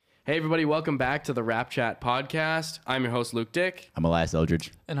Hey everybody, welcome back to the Rap Chat podcast. I'm your host Luke Dick. I'm Elias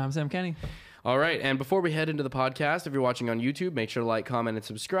Eldridge. And I'm Sam Kenny. All right, and before we head into the podcast, if you're watching on YouTube, make sure to like, comment, and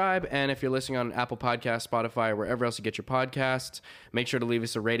subscribe. And if you're listening on Apple Podcasts, Spotify, or wherever else you get your podcasts, make sure to leave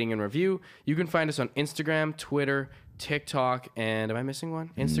us a rating and review. You can find us on Instagram, Twitter, TikTok, and am I missing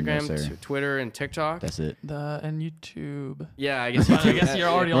one? Instagram, No, sir. Twitter, and TikTok. That's it. And YouTube. Yeah, I guess I guess you're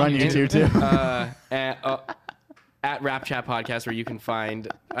already We're on on YouTube. YouTube too. At Rap Chat Podcast, where you can find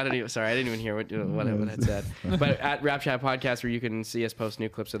I didn't even hear what I said, but at Rap Chat Podcast, where you can see us post new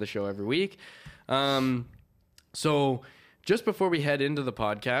clips of the show every week. So just before we head into the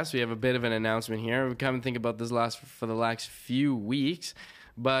podcast, we have a bit of an announcement here. We kind of think about this for the last few weeks,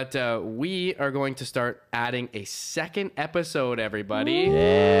 but we are going to start adding a second episode. Everybody,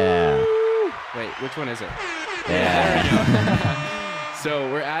 Yeah. wait, which one is it? Yeah.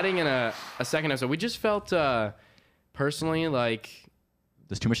 So we're adding in a second episode. We just felt personally like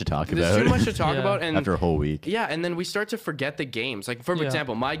There's too much to talk there's about. too much to talk Yeah. about, and After a whole week. yeah, and then we start to forget the games. Like for Yeah.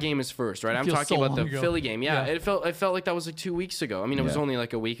 example, my game is first, right? I'm feels talking so about the long ago. Philly game. Yeah, Yeah. it felt like that was like 2 weeks ago. I mean, it was Yeah. only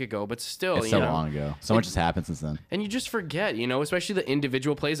like a week ago, but still, It's you so know. long ago. So much has happened since then. And you just forget, you know, especially the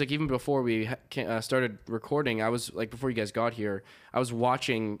individual plays. Like even before we started recording, I was like, before you guys got here, I was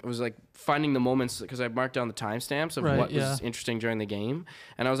like finding the moments because I marked down the timestamps of Right, what yeah. was interesting during the game,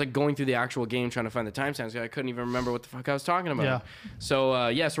 and I was like going through the actual game trying to find the timestamps. I couldn't even remember what the fuck I was talking about. Yeah. So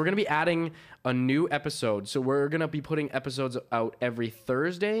so we're gonna be adding a new episode. So we're gonna be putting episodes out every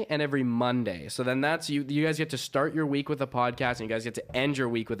Thursday and every Monday. So then that's you guys get to start your week with a podcast, and you guys get to end your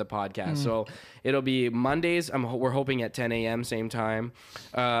week with a podcast. So it'll be Mondays. We're hoping at 10 a.m. same time.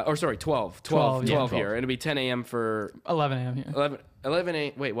 12 yeah. here. It'll be 10 a.m. for 11 a.m. here. 11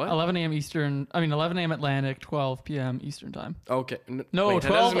 a.m. Wait, what? 11 a.m. Eastern. 11 a.m. Atlantic, 12 p.m. Eastern time. Okay. No, wait, that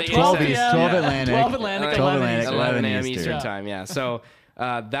 12, doesn't make any 12 sense. p.m. 12 yeah. Atlantic. 12 Atlantic, 12 11 Atlantic, Eastern. 11 a.m. Eastern. Eastern Yeah. time, yeah. So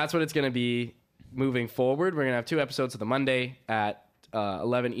that's what it's going to be moving forward. We're going to have 2 episodes of the Monday at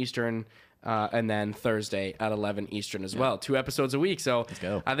 11 Eastern, and then Thursday at 11 Eastern as well. 2 episodes a week. So Let's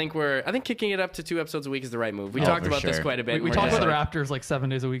go. I think kicking it up to 2 episodes a week is the right move. We Oh, talked for about this sure. quite a bit. We We're talk just about the like- Raptors like 7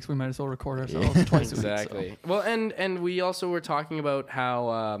 days a week, so we might as well record ourselves twice a week. Exactly. Well, and we also were talking about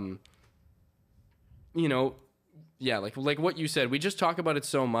how, you know, yeah, like what you said. We just talk about it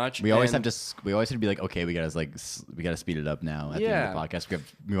so much. We always and- have to be like, okay, we gotta speed it up now at the end of the podcast.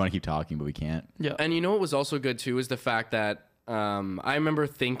 We want to keep talking, but we can't. Yeah. And you know what was also good too is the fact that I remember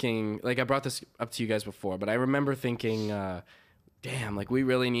thinking, like I brought this up to you guys before, but I remember thinking, damn, like we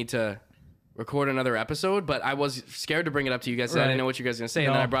really need to record another episode, but I was scared to bring it up to you guys. I Right. didn't know what you guys were gonna say,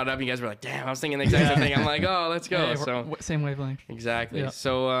 and then No. I brought it up, and you guys were like, damn, I was thinking the exact same thing. I'm like, oh, let's go. Hey, we're So same wavelength. exactly. Yeah.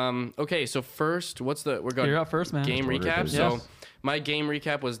 So okay, so first, we're going You're up first, man. game Order recap. first. So Yes. my game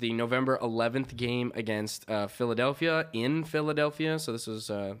recap was the November 11th game against Philadelphia in Philadelphia. So this was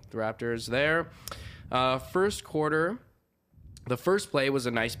the Raptors there. First quarter, the first play was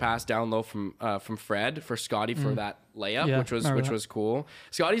a nice pass down low from Fred for Scotty for that layup, Yeah, which remember that. was cool.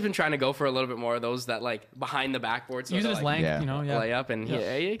 Scotty's been trying to go for a little bit more of those that like behind the backboard sort Using of his like, length, Yeah. you know, yeah. layup, and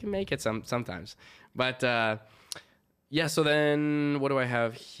Yeah. he can make it sometimes. But yeah, so then what do I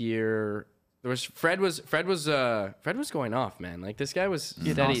have here? There was Fred was going off, man. Like this guy was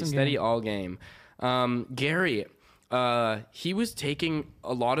steady Awesome game. all game. Gary, he was taking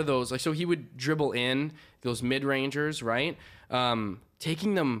a lot of those, like, so he would dribble in those mid-rangers, right?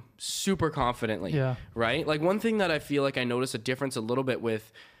 Taking them super confidently, Yeah. right? Like one thing that I feel like I noticed a difference a little bit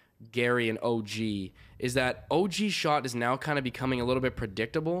with Gary and OG is that OG's shot is now kind of becoming a little bit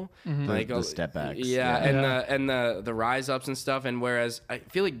predictable, like The step backs. yeah, Yeah. and the rise ups and stuff. And whereas I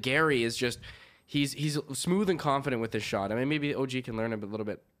feel like Gary is just he's smooth and confident with his shot. I mean, maybe OG can learn a little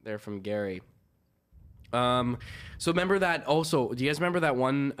bit there from Gary. So remember that also. Do you guys remember that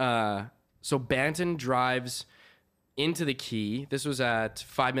one? So Banton drives into the key. This was at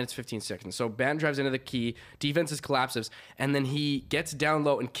 5 minutes 15 seconds. So Banton drives into the key. Defense collapses, and then he gets down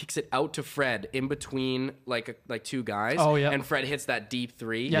low and kicks it out to Fred in between like 2 guys. Oh, yeah. And Fred hits that deep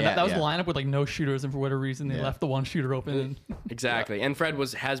 3. Yeah, that was yeah. the lineup with like no shooters, and for whatever reason they Yeah. left the one shooter open. And Exactly. And Fred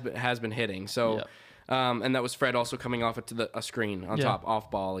has been hitting. So, and that was Fred also coming off it to a screen on Yeah. top, off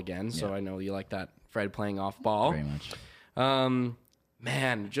ball again. So Yeah. I know you like that Fred playing off ball. Very much.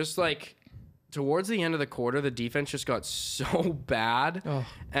 Man, just like towards the end of the quarter, the defense just got so bad, Oh.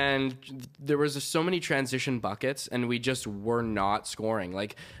 and there was just so many transition buckets, and we just were not scoring.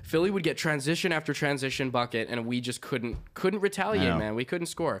 Like Philly would get transition after transition bucket, and we just couldn't retaliate, No. man. We couldn't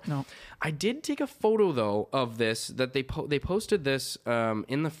score. No. I did take a photo though of this that they posted this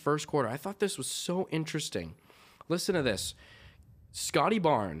in the first quarter. I thought this was so interesting. Listen to this, Scotty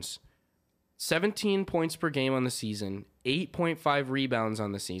Barnes 17 points per game on the season, 8.5 rebounds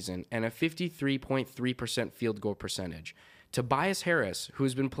on the season, and a 53.3% field goal percentage. Tobias Harris,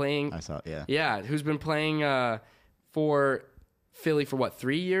 who's been playing... I saw, yeah. Yeah, who's been playing for Philly for,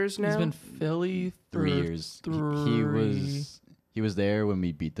 3 years now? He's been Philly 3 years. He was there when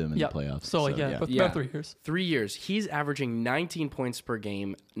we beat them in the playoffs. So about 3 years. 3 years. He's averaging 19 points per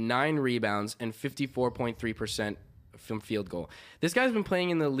game, 9 rebounds, and 54.3% from field goal. This guy's been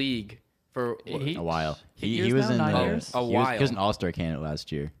playing in the league for a while. He was in a while. He was an All-Star candidate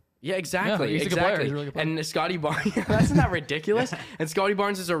last year. Yeah, exactly. Yeah, he's a good player. He's a really good player. And Scotty Barnes, that's not ridiculous. And Scotty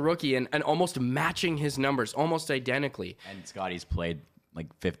Barnes is a rookie and almost matching his numbers, almost identically. And Scotty's played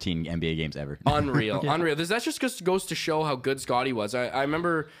 15 NBA games ever. Unreal, unreal. That just goes to show how good Scotty was. I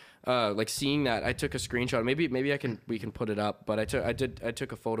remember seeing that. I took a screenshot. Maybe we can put it up. But I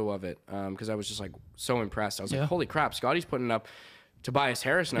took a photo of it because I was just so impressed. I was like, holy crap, Scotty's putting up Tobias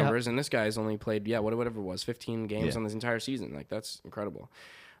Harris numbers, and this guy's only played whatever it was, 15 games on this entire season. That's incredible.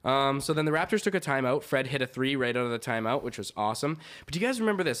 So then the Raptors took a timeout. Fred hit a 3 right out of the timeout, which was awesome. But do you guys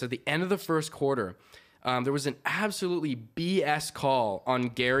remember this? At the end of the first quarter, there was an absolutely BS call on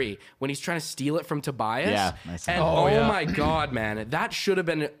Gary when he's trying to steal it from Tobias. Yeah, I saw and my God, man, that should have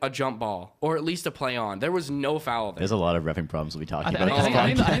been a jump ball or at least a play on. There was no foul there. There's a lot of reffing problems we'll be talking about.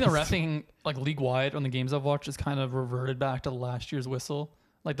 I think the reffing, league-wide on the games I've watched, is kind of reverted back to last year's whistle.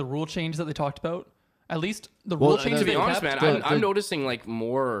 The rule change that they talked about. At least the rule change. To be honest, man, I'm noticing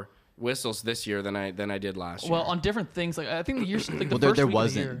more whistles this year than I did last year. Well, on different things, I think the years the first there week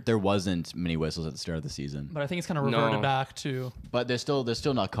of the year, there wasn't many whistles at the start of the season. but I think it's kind of reverted back to. But they're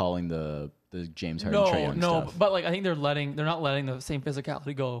still not calling the James Harden Trae Young stuff. But I think they're not letting the same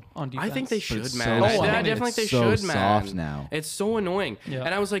physicality go on defense. I think they should, it's man. so I definitely think they should, so man. soft now. It's so annoying. Yeah.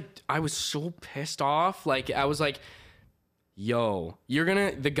 And I was so pissed off. I was like, yo,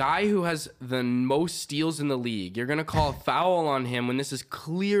 the guy who has the most steals in the league, you're gonna call a foul on him when this is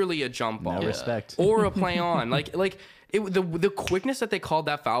clearly a jump ball. No respect. Or a play on. The quickness that they called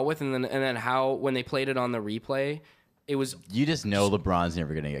that foul with, and then how when they played it on the replay, it was. You just know LeBron's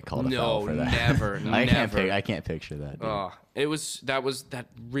never gonna get called a foul for that. Never, never. I can't picture that. Dude. That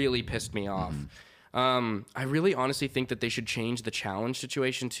really pissed me off. I really honestly think that they should change the challenge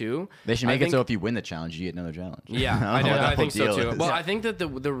situation too. They should make it so if you win the challenge, you get another challenge. Yeah, I think so too. Is. Well, I think that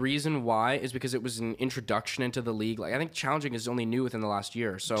the reason why is because it was an introduction into the league. I think challenging is only new within the last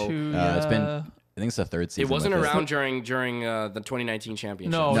year. So it's been. I think it's the third season. It wasn't around during the 2019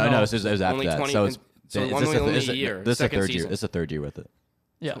 championship. No. It was after that. So only a year. This is the third year. This is the third year with it.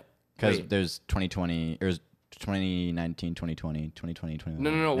 Yeah. Because there's 2020. There's 2019, 2020, 2020, 2021.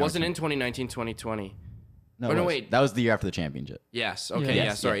 No. It wasn't in 2019, 2020. No, wait. That was the year after the championship. Yes. Okay. Yeah.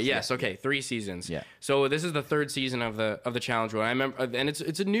 Yeah. Sorry. Yes. Okay. 3 seasons. Yeah. So this is the third season of the challenge rule. I remember, and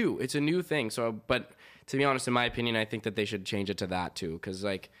it's a new thing. So, but to be honest, in my opinion, I think that they should change it to that too, because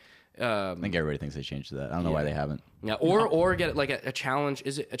I think everybody thinks they changed to that. I don't know why they haven't. Yeah. Or get a challenge.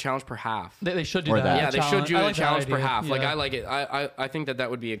 Is it a challenge per half? They should do or that. Yeah, they should do a challenge per idea. half. Yeah. I like it. I think that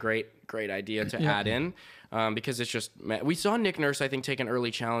would be a great idea to add in, because it's just we saw Nick Nurse, I think, take an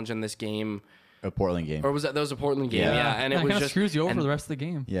early challenge in this game. A Portland game. Or that was a Portland game? Yeah, and it was kind of just screws you over for the rest of the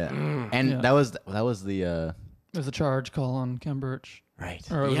game. Yeah, and that was the. It was a charge call on Kem Birch. Right.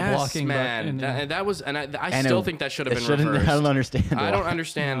 Or it was blocking, man. That was, and I still think that should have been reversed. I don't understand. I don't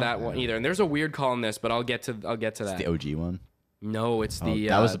understand that one either. And there's a weird call in this, but I'll get to that. It's the OG one. No, it's the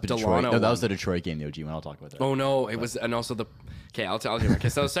that was the Delano. Detroit. No, that was the Detroit game. The OG one. I'll talk about that. Oh no, it was, and also I'll tell you. Okay,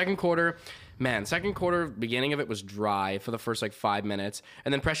 so second quarter, beginning of it was dry for the first 5 minutes,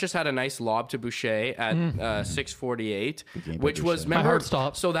 and then Precious had a nice lob to Boucher at 6:48, which was My heart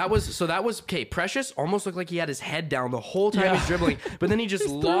stopped. So that was okay. Precious almost looked like he had his head down the whole time he's dribbling, but then he just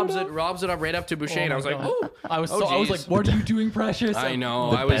robs it up right up to Boucher, and I was like, oh, I was like, what are you doing, Precious? I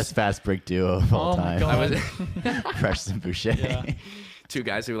know. The best fast break duo of all time. My God. Precious and Boucher. Yeah. Two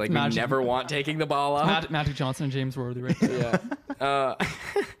guys who we never want taking the ball up. Magic Johnson and James Worthy right there. Yeah.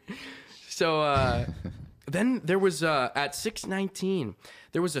 Then there was at 6:19,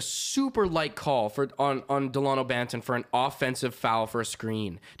 there was a super light call on Delano Banton for an offensive foul for a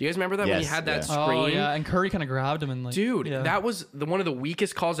screen. Do you guys remember that when he had that screen? Oh yeah, and Curry kind of grabbed him and dude, that was one of the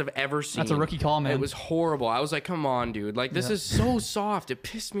weakest calls I've ever seen. That's a rookie call, man. It was horrible. I was like, come on, dude. This is so soft. It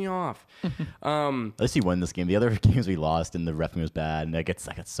pissed me off. At least he won this game. The other games we lost and the reffing was bad, and I get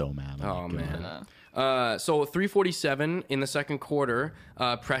so mad. Oh man. So 3:47 in the second quarter,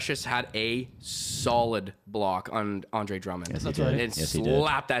 Precious had a solid block on Andre Drummond. Yes, he That's did. right. And Yes, he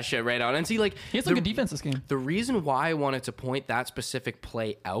slapped that shit right out. And see, he has some good defense this game. The reason why I wanted to point that specific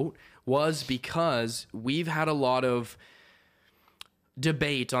play out was because we've had a lot of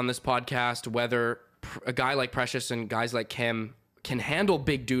debate on this podcast whether a guy like Precious and guys like Kim can handle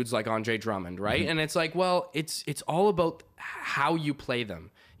big dudes like Andre Drummond, right? And it's like, well, it's all about how you play them.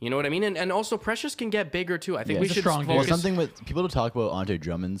 You know what I mean? And also Precious can get bigger too. I think we He's a should strong dude. focus. Something with people to talk about Andre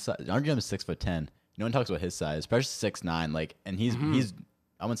Drummond's size. Andre Drummond's 6'10". No one talks about his size. Precious 6'9". Like, and he's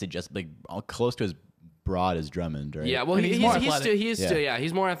I wouldn't say just like close to as broad as Drummond, right? Yeah, well, And he's he's more still athletic.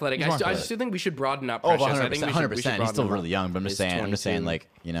 he's more athletic. He's more I athletic. still think we should broaden up Oh, Precious. 100%. I think we should 100%. broaden He's still him really up. young, but I'm just He's saying, 22. like,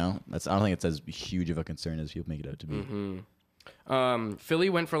 you know, I don't think it's as huge of a concern as people make it out to be. Philly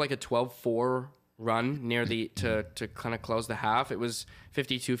went for like a 12-4 run near the to kind of close the half. It was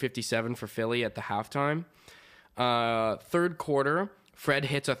 52-57 for Philly at the halftime. Third quarter, Fred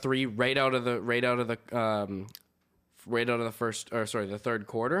hits a three right out of the third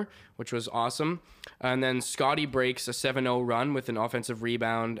quarter, which was awesome. And then Scotty breaks a 7-0 run with an offensive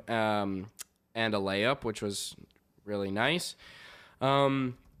rebound and a layup, which was really nice.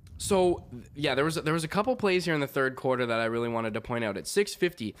 So yeah, there was a couple plays here in the third quarter that I really wanted to point out. At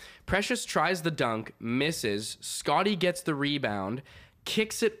 6:50, Precious tries the dunk, misses. Scotty gets the rebound,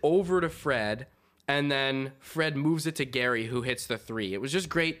 kicks it over to Fred, and then Fred moves it to Gary, who hits the three. It was just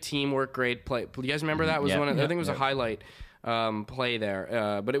great teamwork, great play. Do you guys remember that? It was Yeah. one of, I think it was a highlight play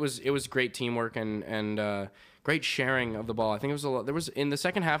there. But it was great teamwork and great sharing of the ball. I think it was a lot. There was in the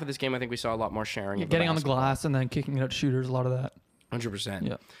second half of this game. I think we saw a lot more sharing. Of Getting on the basketball. glass and then kicking it out to shooters. A lot of that. 100%.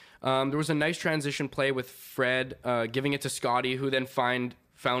 Yeah. There was a nice transition play with Fred giving it to Scotty, who then found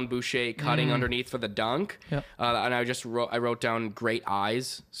Boucher cutting underneath for the dunk. Yep. And I wrote down great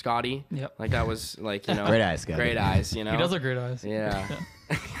eyes, Scotty. Yep. Like that was like, you know, Great eyes, Scotty. Great eyes, you know. He does have great eyes. Yeah.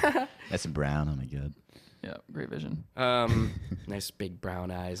 That's brown. Oh my god. Yeah. Great vision. Nice big brown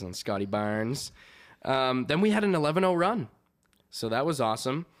eyes on Scotty Barnes. Then we had an 11-0 run. So that was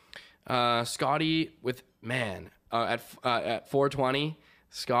awesome. Scotty with at 4:20,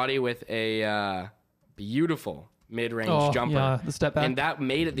 Scotty with a beautiful mid-range jumper. Yeah, the step back. And that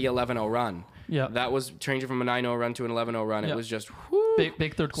made it the 11-0 run. Yeah. That was changing from a 9-0 run to an 11-0 run. Yeah. It was just whoo,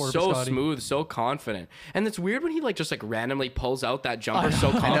 Big third quarter for so Scotty. smooth, so confident. And it's weird when he like just like randomly pulls out that jumper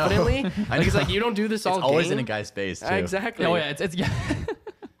so confidently. Like he's like, you don't do this all It's always game. in a guy's face too. Exactly. Oh yeah, it's yeah.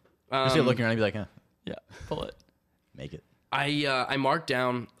 Just looking around and be like, huh, Yeah. Pull it. make it. I marked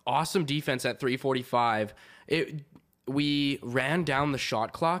down awesome defense at 3:45. We ran down the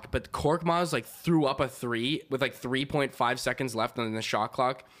shot clock, but Korkmaz like threw up a three with like 3.5 seconds left on the shot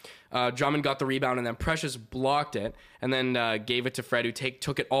clock. Drummond got the rebound, and then Precious blocked it, and then gave it to Fred, who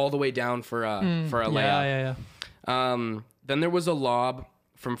took it all the way down for a layup. Yeah. Then there was a lob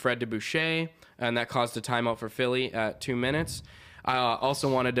from Fred to Boucher, and that caused a timeout for Philly at 2 minutes. I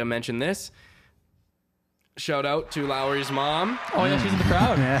also wanted to mention this. Shout out to Lowry's mom. Oh yeah, she's in the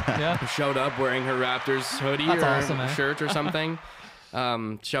crowd. Yeah. Showed up wearing her Raptors hoodie That's or awesome, man. shirt or something.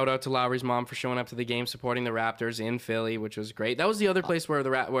 Shout out to Lowry's mom for showing up to the game, supporting the Raptors in Philly, which was great. That was the other place where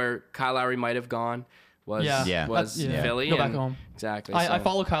where Kyle Lowry might have gone. Was Yeah. was Yeah. Philly. Go back and- home. Exactly. I so-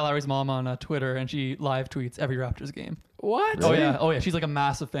 follow Kyle Lowry's mom on Twitter, and she live tweets every Raptors game. What? Oh yeah. She's like a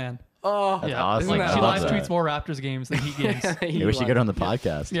massive fan. Oh, That's Yeah. awesome. Like Isn't that she live awesome? tweets more Raptors games than Heat games. I wish you could on the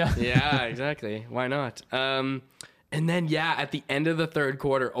podcast. Yeah. Yeah, exactly. Why not? And then at the end of the third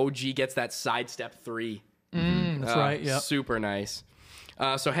quarter, OG gets that sidestep three. That's right. Yeah. Super nice.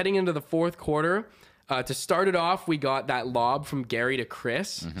 So heading into the fourth quarter, to start it off, we got that lob from Gary to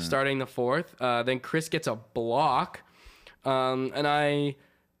Chris, starting the fourth. Then Chris gets a block. And I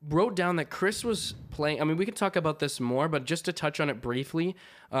wrote down that Chris was playing. I mean, we could talk about this more, but just to touch on it briefly,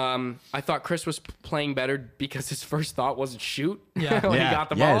 I thought Chris was playing better because his first thought wasn't shoot Yeah. when he got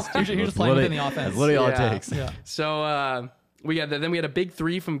the ball. Yes. He was just playing within the offense. That's literally all Yeah. it takes. Yeah. So we had a big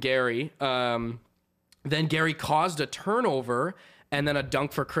three from Gary. Then Gary caused a turnover and then a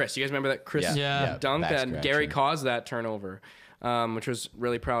dunk for Chris. You guys remember that Chris Yeah. dunked back and scratcher. Gary caused that turnover, which was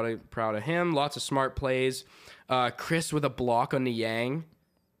really proud of him. Lots of smart plays. Chris with a block on Niang.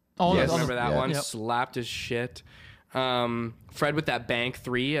 Oh, You guys on the- remember that Yeah. one? Yep. Slapped his shit. Fred with that bank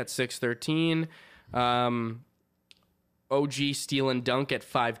three at 6:13. OG steal and dunk at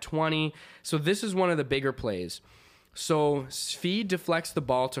 5:20. So this is one of the bigger plays. So Svi deflects the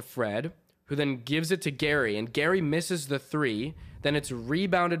ball to Fred, who then gives it to Gary, and Gary misses the three. Then it's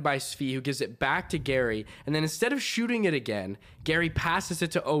rebounded by Svi, who gives it back to Gary. And then instead of shooting it again, Gary passes it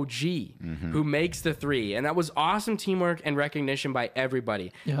to OG, who makes the three. And that was awesome teamwork and recognition by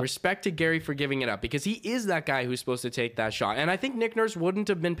everybody. Yeah. Respect to Gary for giving it up, because he is that guy who's supposed to take that shot. And I think Nick Nurse wouldn't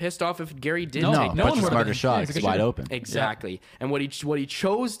have been pissed off if Gary did No, take No, that one bunch of would've smarter been. shots. Yeah, it's a It's good wide shooter. open. Exactly. And what he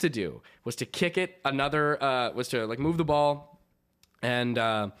chose to do was to kick it another was to like move the ball and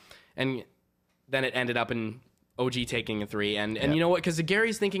then it ended up in OG taking a three. And you know what? Because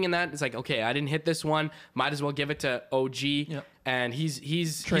Gary's thinking in that, it's like, okay, I didn't hit this one. Might as well give it to OG. Yep. And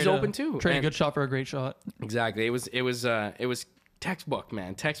he's Trade open too. Trade a And- good shot for a great shot. Exactly. It was textbook,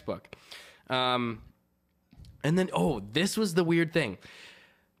 man. Textbook. And then this was the weird thing.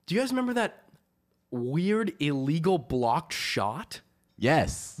 Do you guys remember that weird illegal blocked shot?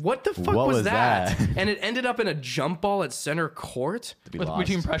 Yes. What the fuck What was was that? that? And it ended up in a jump ball at center court. We With, lost.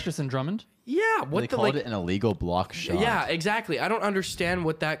 between Precious and Drummond. Yeah, what They the called like? it an illegal block shot. Yeah, exactly. I don't understand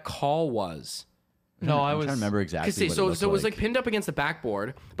what that call was. No, I I'm was. trying to remember exactly. Because What so it was like pinned up against the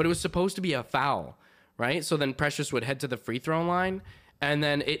backboard, but it was supposed to be a foul, right? So then Precious would head to the free throw line, and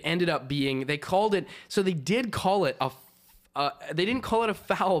then it ended up being they called it. So they did call it a. They didn't call it a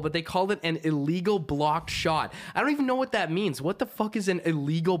foul, but they called it an illegal blocked shot. I don't even know what that means. What the fuck is an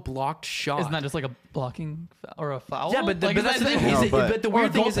illegal blocked shot? Isn't that just like a blocking or a foul? Yeah, but, like, but that's the thing. No, but- But the or a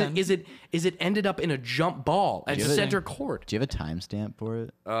weird thing goaltend. is it ended up in a jump ball at you have a- center court. Do you have a timestamp for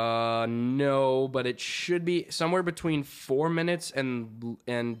it? No, but it should be somewhere between 4 minutes and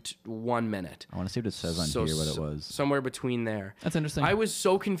 1 minute. I want to see what it says on So here. What it so- was. somewhere between there. That's interesting. I was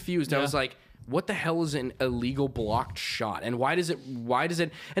so confused. I Yeah. was like, what the hell is an illegal blocked shot? And why does it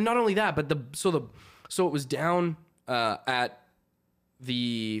and not only that, but so it was down at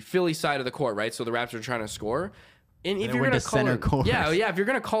the Philly side of the court, right? So the Raptors are trying to score. And if it you're went gonna to call center it, court. yeah, if you're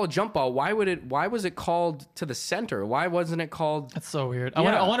gonna call a jump ball, why was it called to the center? Why wasn't it called? That's so weird.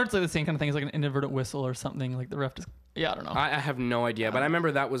 Yeah. I wonder if it's like the same kind of thing as like an inadvertent whistle or something. Like the ref just. Yeah, I don't know. I have no idea, but I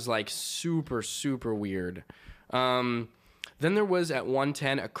remember that was like super, super weird. Then there was at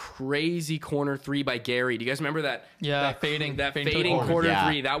 110 a crazy corner three by Gary. Do you guys remember that? Yeah, that fading to the corner. quarter Yeah,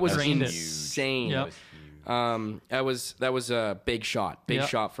 three. That was drained it. insane. Yep. That was a big shot, Yep.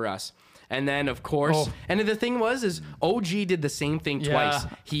 shot for us. And then of course, Oh. and the thing is OG did the same thing Yeah. twice.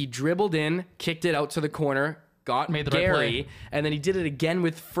 He dribbled in, kicked it out to the corner, got Made the right Gary, play. and then he did it again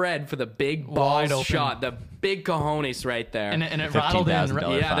with Fred for the big Wide balls open. shot, the big cojones right there. and it rattled in.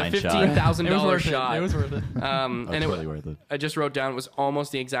 $15,000 yeah, the fine shot. $15,000 worth shot. it. It was worth it. And That's it really worth it. I just wrote down it was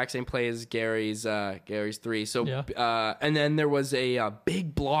almost the exact same play as Gary's three. So Yeah. and then there was a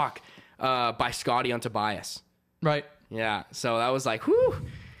big block by Scotty on Tobias. Right. Yeah, so that was like, whew.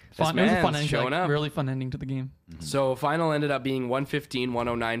 Fun. It was a fun man's ending. showing Like, up. really fun ending to the game. So final ended up being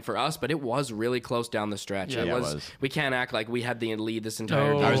 115-109 for us, but it was really close down the stretch. Yeah, it it was. was. We can't act like we had the lead this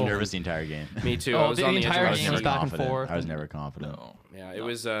entire No. game. I was Oh. nervous the entire game. Me too. Oh, I was the on the entire edge of game my was seat. back and confident. forth. I was never confident. No. Yeah, it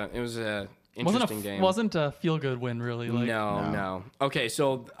was a interesting Wasn't a game. wasn't a feel good win really. Like, No. Okay,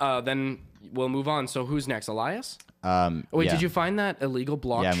 so then we'll move on. So who's next? Elias? Wait, Yeah. did you find that illegal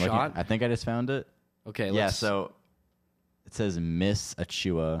block Yeah, I'm looking. shot? I think I just found it. Okay, Yeah, let's, so it says Miss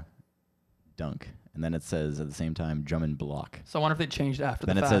Achua dunk, and then it says at the same time Drummond block. So I wonder if they changed after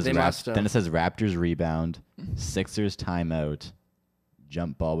Then the it fact. says They must have. then it says Raptors rebound, Sixers timeout,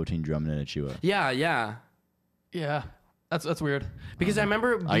 jump ball between Drummond and Achua. yeah. Yeah, that's weird. Because I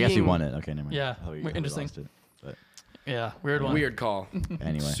remember being I guess we won it. Okay, never mind. Yeah, I thought we interesting. lost it. But Yeah, weird one. Weird call.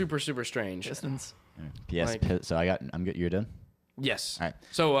 anyway, Super, super strange. Pistons. yes. like- So I'm good. You're done. Yes. All right.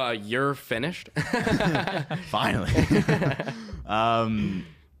 So you're finished. Finally.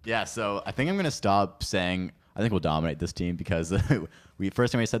 Yeah, so I think I'm gonna stop saying I think we'll dominate this team because we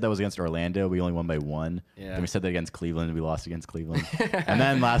first time we said that was against Orlando, we only won by 1. Yeah. Then we said that against Cleveland, we lost against Cleveland. And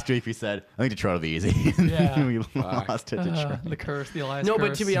then last week we said I think Detroit will be easy. Yeah. we lost to Detroit. The curse, the Elias No, curse.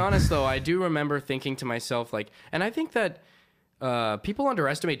 but to be honest, though, I do remember thinking to myself, like, and I think that people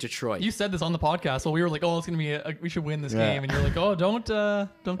underestimate Detroit. You said this on the podcast. Well, we were like, "Oh, it's gonna be. We should win this Yeah. game," and you're like, "Oh, don't." Go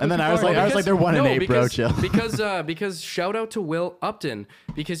And then too I was far." like, they're 1-8, bro, chill. because shout out to Will Upton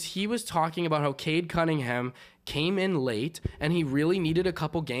because he was talking about how Cade Cunningham came in late and he really needed a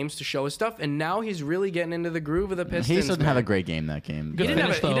couple games to show his stuff, and now he's really getting into the groove of the Pistons. He still didn't have a man. great game that game. Good He but didn't,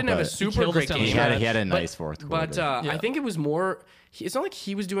 finish, have a, he though, didn't have a but super he killed great us down game. the he had stretch. a nice fourth quarter. But Yeah. I think it was more. It's not like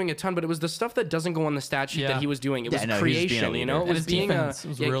he was doing a ton, but it was the stuff that doesn't go on the stat sheet Yeah. that he was doing. It Yeah, was no, he was being a creation, you know. leader. It And was his being defense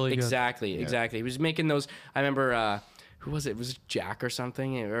was really good. exactly. He was making those. I remember who was it? Was it Jack or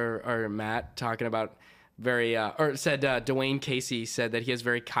something or Matt talking about very or said Dwayne Casey said that he has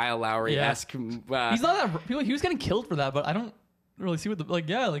very Kyle Lowry esque. He's not that. He was getting killed for that, but I don't really see what the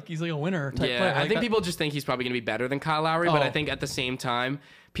like. He's like a winner type Yeah, player. I Like think that- people just think he's probably going to be better than Kyle Lowry, but I Oh. think at the same time,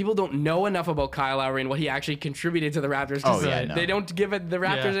 people don't know enough about Kyle Lowry and what he actually contributed to the Raptors. Oh, yeah, no. They don't give it the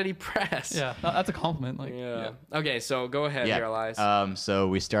Raptors Yeah. any press. Yeah, that's a compliment. Like, Yeah. Okay, so go ahead, here, Elias. So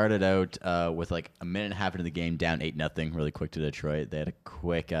we started out with like a minute and a half into the game, down 8-0, really quick to Detroit. They had a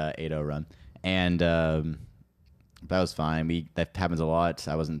quick 8-0 run, and that was fine. That happens a lot.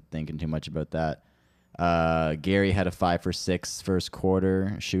 I wasn't thinking too much about that. Gary had a 5 for 6 first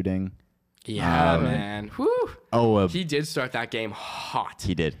quarter shooting. Yeah, man. Whew. He did start that game hot.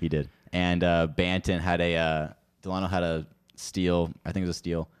 He did. And Banton had Delano had a steal. I think it was a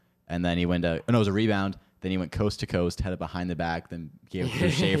steal. And then he went it was a rebound. Then he went coast to coast, had it behind the back, then gave it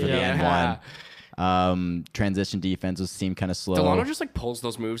to Shea for the Yeah. N1. Transition defense seemed kind of slow. Delano just like pulls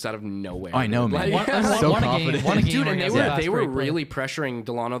those moves out of nowhere. Oh, I know, man. Like, So won a confident. game. Won a game dude, where and he they has a were fast they were break play. really pressuring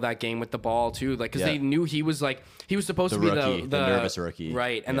Delano that game with the ball too, like because Yeah. they knew he was supposed The to be rookie, the the nervous rookie.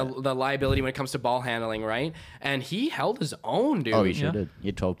 right, and Yeah. the liability when it comes to ball handling, right? And he held his own, dude. Oh, he sure Yeah. did. He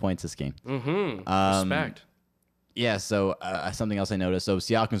had 12 points this game. Respect. Yeah, so something else I noticed. So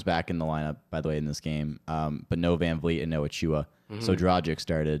Siakam's back in the lineup, by the way, in this game, but no Van Vliet and no Achua. So Dragic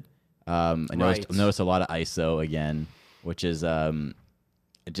started. I noticed a lot of ISO again, which is I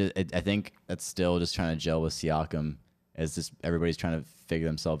think that's still just trying to gel with Siakam as just everybody's trying to figure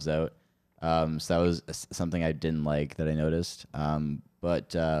themselves out. So that was something I didn't like that I noticed.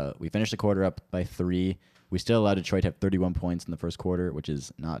 But we finished the quarter up by 3. We still allowed Detroit to have 31 points in the first quarter, which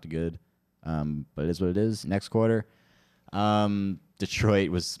is not good. But it is what it is. Next quarter, Detroit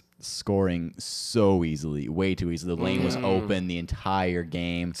was scoring so easily, way too easily. The lane was open the entire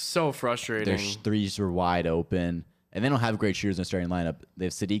game. So frustrating. Their threes were wide open, and they don't have great shooters in their starting lineup. They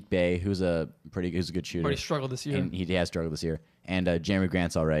have Sadiq Bey, who's a good shooter. But he struggled this year. And he has struggled this year. And Jeremy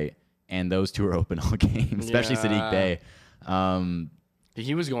Grant's all right. And those two are open all game, especially Yeah. Sadiq Bey.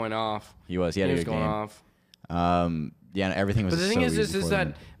 He was going off. He had a was good going game. off. Yeah, and everything was. But the thing so is easy for that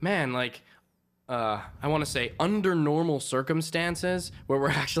them. man, like, I want to say under normal circumstances where we're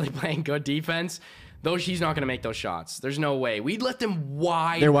actually playing good defense, he's not going to make those shots. There's no way. We'd let them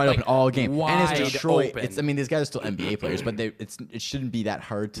wide. They're wide like, open all game. Wide And it's Detroit. open. These guys are still NBA players, but it shouldn't be that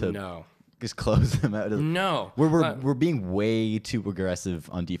hard to No. just close them out. No. We're being way too aggressive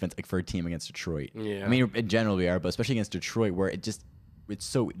on defense, like for a team against Detroit. Yeah. I mean, in general we are, but especially against Detroit, where it's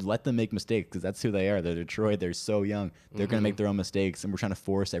so let them make mistakes because that's who they are. They're Detroit. They're so young. They're gonna make their own mistakes, and we're trying to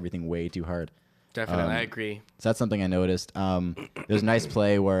force everything way too hard. Definitely, I agree. So that's something I noticed. There's a nice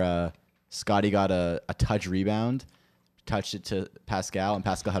play where Scotty got a touch rebound, touched it to Pascal, and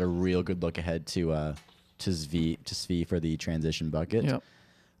Pascal had a real good look ahead to Svi for the transition bucket. Yeah.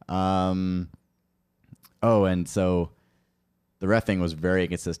 And so the reffing was very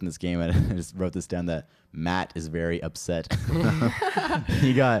inconsistent this game, and I just wrote this down that Matt is very upset.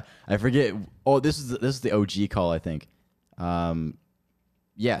 I forget. Oh, this is the OG call, I think.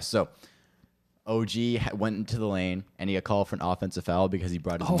 So OG went into the lane and he got called for an offensive foul because he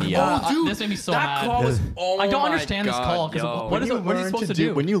brought his knee up. God. This made me so that mad. call was. Oh I don't my understand this God, call yo. because what is he supposed to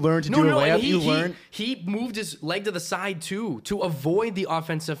do? When you learn to No, do a no, layup, and you learn he moved his leg to the side too to avoid the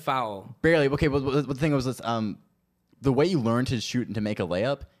offensive foul. barely. Okay, but the thing was this. The way you learn to shoot and to make a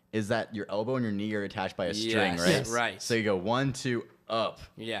layup is that your elbow and your knee are attached by a string, Yes, right? yes. Right. So you go 1, 2, up.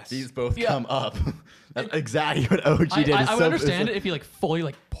 Yes. These both Yeah. come up. That's exactly what OG did. It's I would so- understand it's it if he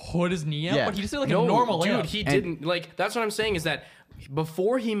fully put his knee out, Yeah. but he just did like No, a normal dude, layup. he didn't. Like that's what I'm saying is that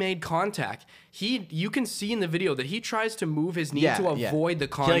before he made contact, you can see in the video that he tries to move his knee to avoid the He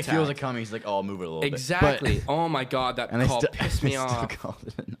contact. feels it coming. He's like, "Oh, I'll move it a little Exactly. bit." But, Oh my God, that and they call still, pissed me they off. Still called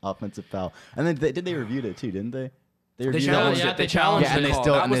it an offensive foul. And then they reviewed it too, didn't they? They reviewed challenged it. it. They challenged Yeah, and the they call.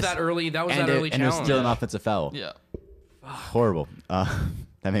 still- That and was they- that early. That was and that it- early and it was challenge. still an offensive foul. Yeah. Horrible.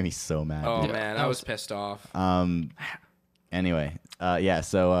 That made me so mad. Oh dude. man, I was pissed off. Anyway,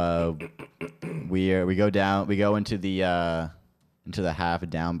 so we go down. We go into the half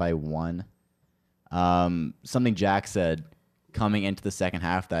down by 1. Something Jack said coming into the second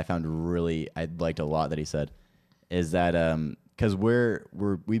half that I found I liked a lot that he said is that because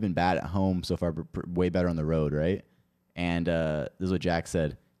we've been bad at home so far, but way better on the road, right? And this is what Jack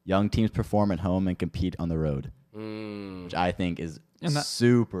said: young teams perform at home and compete on the road, which I think is And that-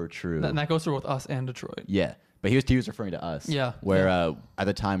 super true. And that goes through with us and Detroit. Yeah, but he was referring to us. Yeah, Where at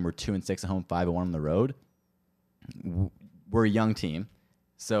the time we're 2-6 at home, 5-1 on the road. We're a young team,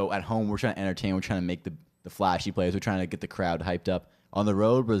 so at home we're trying to entertain. We're trying to make the flashy plays. We're trying to get the crowd hyped up. On the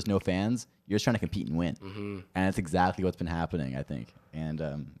road where there's no fans, you're just trying to compete and win, and that's exactly what's been happening, I think. And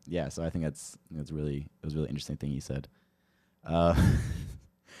so I think it was really interesting thing he said.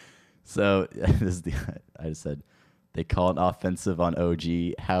 So I just said. They call it offensive on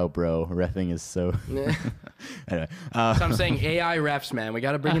OG. How, bro? Reffing is so. Anyway. So I'm saying AI refs, man. We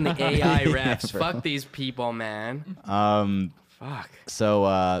got to bring in the AI refs. bro. Fuck these people, man. Fuck. So,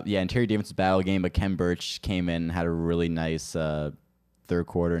 and Terry Davidson's battle game, but Ken Birch came in and had a really nice third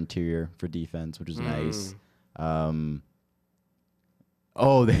quarter interior for defense, which was nice.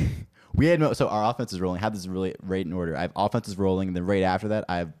 So our offense is rolling. I have this really right in order. I have offenses rolling, and then right after that,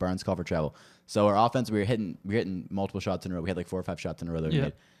 I have Barnes call for travel. So our offense, we were hitting multiple shots in a row. We had like 4 or 5 shots in a row that we Yeah.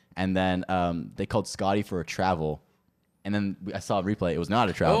 made. and then they called Scotty for a travel. And then I saw a replay. It was not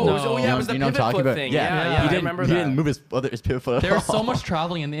a travel. It was the You know what I'm pivot talking foot about? thing. Yeah, I He remember didn't that. move his pivot foot. at There's so all. much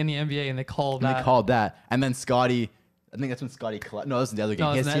traveling in the NBA, and they called And that. they called that, and then Scotty. I think that's when Scotty. No, this is the other game.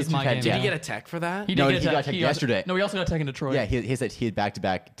 No, He that has- is my had- game. Did Yeah. he get a tech for that? He No, did he get got a tech. tech yesterday. No, he also got tech in Detroit. Yeah, he said he had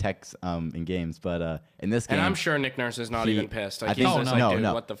back-to-back techs in games, but in this game, and I'm sure Nick Nurse is not he- even pissed. I Like, think he's just like, dude,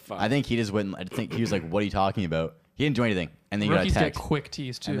 no. what the fuck? I think he just wouldn't. I think he was like, "What are you talking about?" He didn't do anything, and then he Rookies got a get tech, quick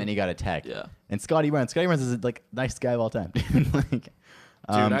tees too. and then he got a tech. Yeah. And Scotty Barnes is like nicest guy of all time. like, Dude,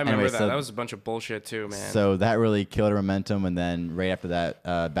 I remember anyway, that. so- That was a bunch of bullshit too, man. So that really killed our momentum, and then right after that,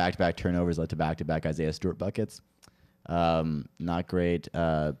 back-to-back turnovers led to back-to-back Isaiah Stewart buckets. Not great.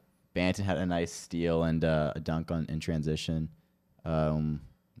 Banton had a nice steal and a dunk in transition.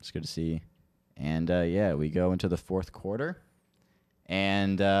 It's good to see. And yeah, we go into the fourth quarter,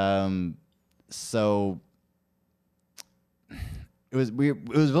 and so it was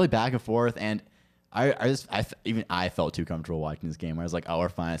really back and forth, and even I felt too comfortable watching this game. I was like, "Oh, we're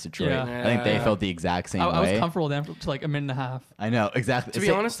fine. It's Detroit." Yeah. I think they Yeah. felt the exact same I way. was comfortable then for like a minute and a half. I know exactly. to be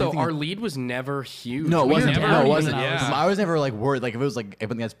honest, though, our lead was never huge. No, it We wasn't. never No, it even- wasn't. Yeah. I was never like worried. Like if it was like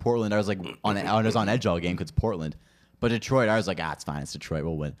if against Portland, I was like I was on edge all game because it's Portland. But Detroit, I was like, it's fine. It's Detroit.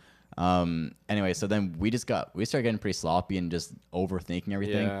 We'll win. Anyway, so then we started getting pretty sloppy and just overthinking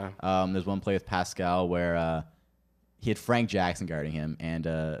everything. Yeah. There's one play with Pascal where he had Frank Jackson guarding him, and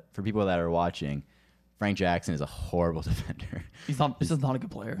for people that are watching, Frank Jackson is a horrible defender. He's not. This is not a good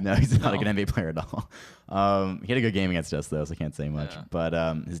player. No, he's not like an NBA player at all. He had a good game against us though, so I can't say much. Yeah.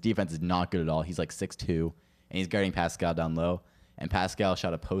 But his defense is not good at all. He's like 6'2", and he's guarding Pascal down low. And Pascal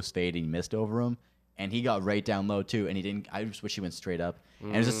shot a post fade and he missed over him, and he got right down low too. And he didn't. I just wish he went straight up.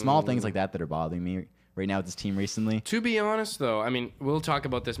 And there's just small things like that are bothering me right now with this team recently. To be honest, though, I mean, we'll talk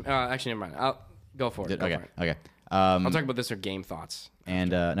about this. Actually, never mind. I'll go for it. Go Okay, for it. okay. I'll talk about this or game thoughts.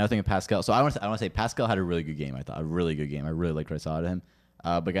 And another thing with Pascal. So I want to say Pascal had a really good game. I thought a really good game. I really liked what I saw out of him.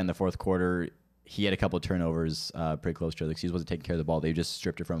 But again, the fourth quarter, he had a couple of turnovers pretty close to other. He wasn't taking care of the ball. They just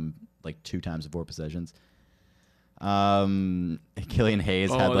stripped it from like 2 times 4 possessions. Killian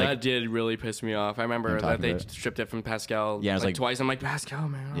Hayes had like that did really piss me off. I remember I'm that talking they about it. stripped it from Pascal Yeah, it was like like- twice. I'm like, Pascal,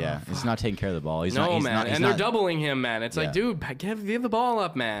 man. yeah, he's not taking care of the ball. He's No, not, he's man. not, he's And not, they're doubling him, man. It's like, Yeah. dude, give the ball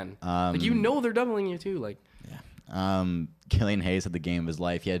up, man. Like, you know they're doubling you, too. Like, Killian Hayes had the game of his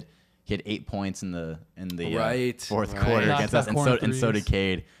life. He had 8 points in the Right, fourth right. quarter Knocked against us, back and corner so did threes.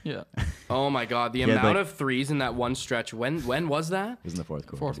 Cade. Yeah. oh, my God. The had, amount like- of threes in that one stretch. When was that? It was in the fourth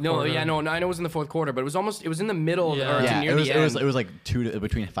quarter. Fourth No, quarter. yeah, no, I know it was in the fourth quarter, but it was in the middle Yeah. or to Yeah, near it was, the it was end. it was like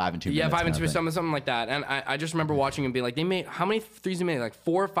between 5 and 2 Yeah, minutes. 5 and kind 2, of thing. something like that. And I just remember watching and being like, they made how many threes they made? Like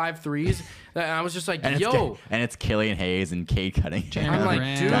 4 or 5 threes. And I was just like, And yo. it's Killian Hayes and Cade cutting. Jeremy I'm like,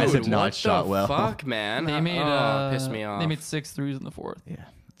 Grant. dude, Guys have what not the shot well. fuck, man? They made. pissed me off. They made 6 threes in the fourth, Yeah.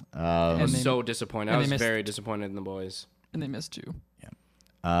 I was and they- so disappointed. I and they was missed- very disappointed in the boys. and they missed 2.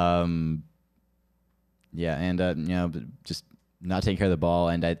 Yeah, and but just not taking care of the ball,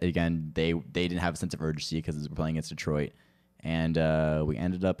 and again, they didn't have a sense of urgency because we're playing against Detroit, and we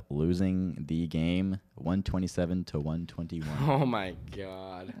ended up losing the game 127 to 121. Oh my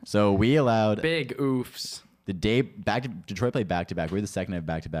god. So we allowed Big oofs. the day back to Detroit played back to back. We were the second night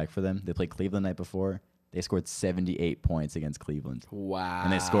back to back for them. They played Cleveland the night before. They scored 78 points against Cleveland. Wow.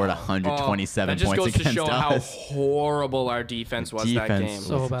 And they scored 127 that just points goes to against show how us. horrible our defense was that Defense game.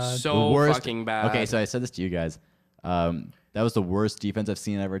 So bad. So The worst- fucking bad. Okay, so I said this to you guys. That was the worst defense I've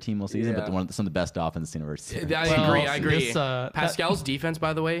seen out of our team all season, Yeah. but some of the best offense I've seen of our season. I Well, agree. I agree. this, Pascal's defense,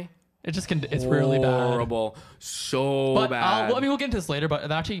 by the way, It just it's really bad. horrible. So But bad. well, I mean, we'll get into this later. But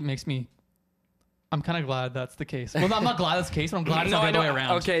it actually makes me. I'm kind of glad that's the case. Well, I'm not glad that's the case, but I'm glad it's not the other way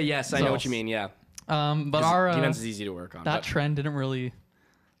around. Okay, yes, I know So- what you mean. Yeah. But our defense is easy to work on. that but- trend didn't really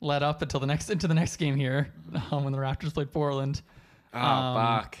let up until into the next game here when the Raptors played Portland. Oh,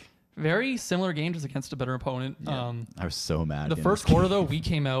 fuck. Very similar games just against a better opponent. I was so mad. The again first this quarter game. though, we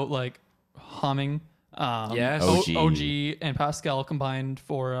came out like humming. Yes. OG. OG and Pascal combined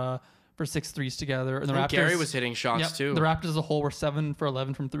for 6 threes together, and the I think Raptors. Gary was hitting shots Yep, too. The Raptors as a whole were 7 for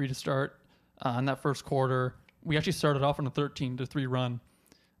 11 from 3 to start in that first quarter. We actually started off on a 13-3 run.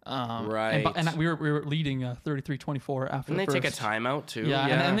 Right. And we were leading 33-24 after Didn't they the take a first. timeout too? Yeah,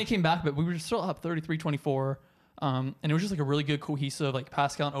 and then they came back, but we were still up 33-24. And it was just like a really good cohesive, like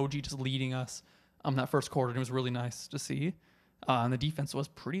Pascal and OG just leading us that first quarter. And it was really nice to see. And the defense was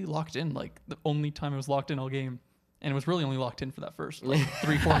pretty locked in, like the only time it was locked in all game. And it was really only locked in for that first like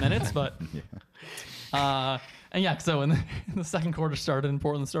 3-4 minutes. But and yeah, so in the second quarter started and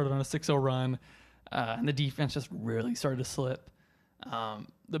Portland started on a 6-0 run. And the defense just really started to slip.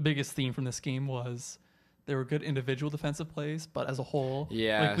 The biggest theme from this game was They were good individual defensive plays, but as a whole, like we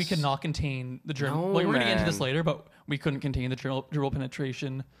Yes. could not contain the dribble. No, like we're gonna get into this man. later, but we couldn't contain the dribble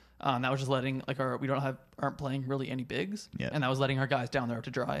penetration. That was just letting like aren't playing really any bigs, Yeah. and that was letting our guys down there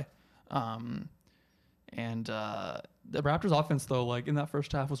to dry. The Raptors offense though, like in that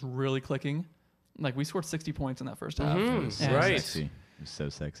first half, was really clicking. Like we scored 60 points in that first half. Mhm, It was And- so right. sexy. It was so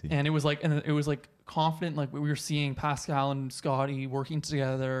sexy. And it was like confident, like we were seeing Pascal and Scotty working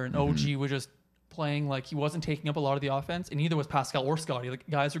together, and OG was just playing like he wasn't taking up a lot of the offense, and neither was Pascal or Scotty. Like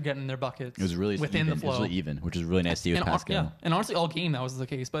guys were getting their buckets. It was really within even. the It flow. was really even, which is really nice to see with and, Pascal. yeah, and honestly, all game that was the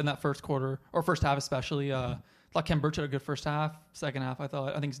case. But in that first quarter or first half, especially, I thought Kem Birch had a good first half. Second half, I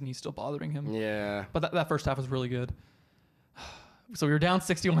think his knee's still bothering him. Yeah. But that first half was really good. So we were down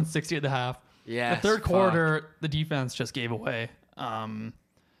 61-60 at the half. Yes, The third fuck. quarter, the defense just gave away.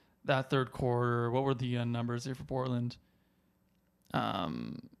 That third quarter, what were the numbers here for Portland?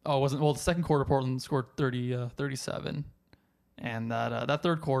 The second quarter, Portland scored 37. And that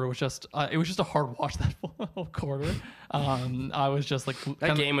third quarter was just it was just a hard watch that whole quarter. I was just like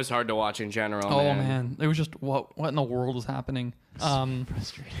That game was hard to watch in general. Oh man, it was just what in the world was happening.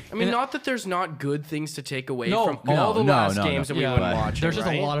 Frustrating. I mean, And- not that there's not good things to take away No, from no, all the no, last no, games no. that we Yeah. wouldn't But watch. There's just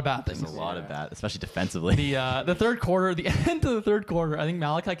right? a lot of bad things. There's a lot of that, especially defensively. The third quarter, the end of the third quarter, I think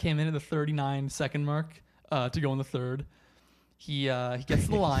Malachi came in at the 39-second mark to go in the third. He gets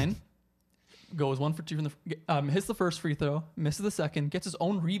to the line, goes 1 for 2 from the hits the first free throw, misses the second, gets his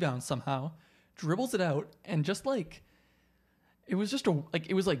own rebound somehow, dribbles it out, and just like it was just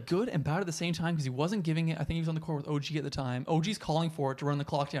it was like good and bad at the same time because he wasn't giving it. I think he was on the court with OG at the time. OG's calling for it to run the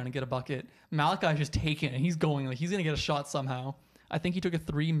clock down and get a bucket. Malachi's just taking it and he's going like he's gonna get a shot somehow. I think he took a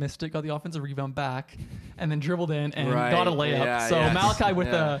 3, missed it, got the offensive rebound back, and then dribbled in and Right. got a layup. Yeah, so yes. Malachi with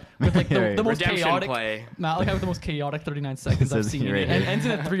Yeah. with like the most Redemption chaotic play. Malachi with the most chaotic 39 seconds I've Says seen. here, right And here. ends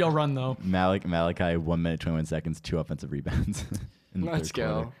in a 3-0 run though. Malachi 1 minute 21 seconds, 2 offensive rebounds. in the Let's third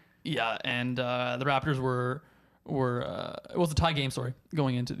quarter. go. Yeah, and the Raptors were it was a tie game, sorry,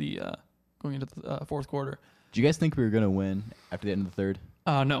 going into the fourth quarter. Do you guys think we were gonna win after the end of the third?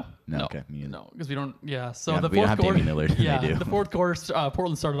 No, Okay, me neither. no, because we don't. Yeah, so Yeah, the we don't fourth have quarter, Damian Lillard. They Yeah, do. the fourth quarter,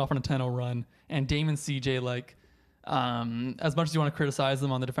 Portland started off on a 10-0 run, and Dame and CJ like, as much as you want to criticize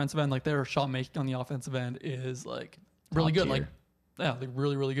them on the defensive end, like their shot making on the offensive end is like really Top good, like tier. yeah, like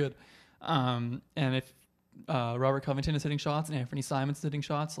really really good. And if Robert Covington is hitting shots and Anthony Simons is hitting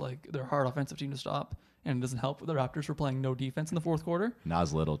shots, like they're a hard offensive team to stop, and it doesn't help. The Raptors were playing no defense in the fourth quarter.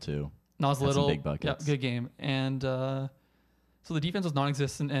 Nas Little too. Nas Had some Little, big buckets. yeah, good game. And so the defense was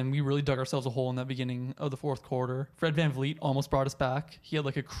non-existent, and we really dug ourselves a hole in that beginning of the fourth quarter. Fred VanVleet almost brought us back. He had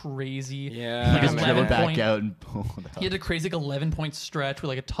like a crazy, Yeah, Like Just man. dribbled 11 back point- out and pulled out. he had a crazy like 11-point stretch with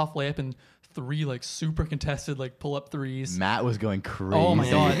like a tough layup and 3 like super contested like pull-up threes. Matt was going crazy. Oh my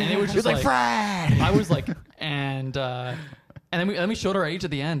god! And it was He was just like, Fred. I was like, and then we showed our age at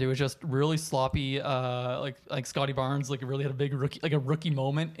the end. It was just really sloppy. Like Scotty Barnes, like really had a big rookie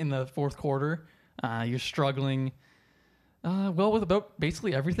moment in the fourth quarter. You're struggling, with about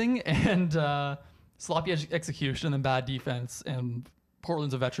basically everything, and sloppy execution and then bad defense. And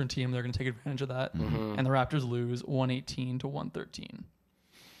Portland's a veteran team; they're going to take advantage of that. Mm-hmm. And the Raptors lose 118-113.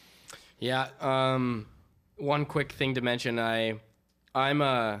 Yeah. One quick thing to mention.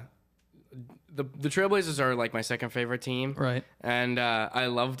 The Trailblazers are like my second favorite team. Right. And I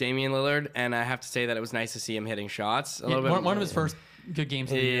love Damian Lillard, and I have to say that it was nice to see him hitting shots a little bit. One of his first good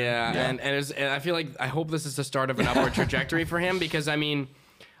games. Of the year. Yeah, and I feel like I hope this is the start of an upward trajectory for him because I mean,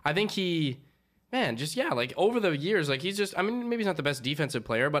 I think like over the years, like he's just, I mean, maybe he's not the best defensive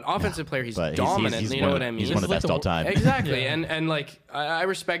player, but offensive player, he's But dominant. he's you one know of- what I mean? He's one of the Like best the- all time. Exactly, Yeah. and like I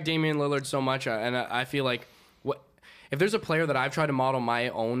respect Damian Lillard so much, and I feel like if there's a player that I've tried to model my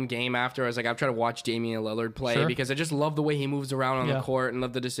own game after, is like I've tried to watch Damian Lillard play Sure. because I just love the way he moves around on Yeah. the court and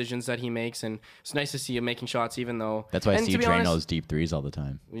love the decisions that he makes, and it's nice to see him making shots, even though That's why I and see to be drain all honest- those deep threes all the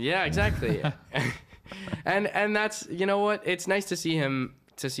time. yeah, exactly. and that's, you know what? It's nice to see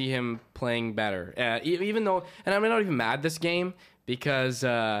him playing better. Even though, and I'm not even mad this game because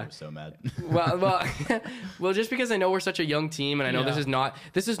I'm so mad. well, just because I know we're such a young team and I know Yeah.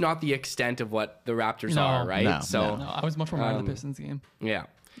 this is not the extent of what the Raptors No. are, right? No, so No, I was much more mad at the Pistons game. yeah.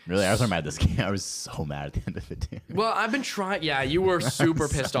 Really, I was so mad at this game. I was so mad at the end of it. Too. Well, I've been trying. Yeah, you were super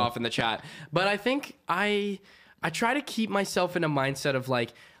pissed off in the chat, but I think I try to keep myself in a mindset of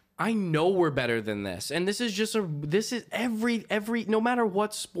like, I know we're better than this. And this is every no matter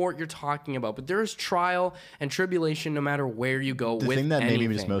what sport you're talking about, but there's trial and tribulation no matter where you go The with thing that made me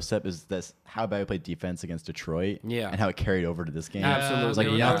anything. just most up is this how bad we played defense against Detroit. Yeah. And how it carried over to this game. Absolutely. It was like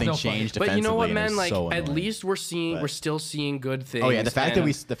Yeah. nothing No fun. changed But defensively. you know what, and it man? was Like so at annoying. least we're still seeing good things. Oh yeah, the fact and-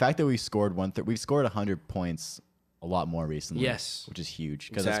 that we scored we've scored 100 points a lot more recently. Yes. Which is huge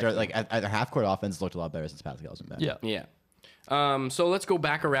because Exactly. like our half court offense looked a lot better since Pascal's been back. Yeah. Yeah. So let's go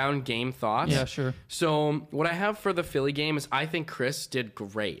back around game thoughts. Yeah, sure. So what I have for the Philly game is I think Chris did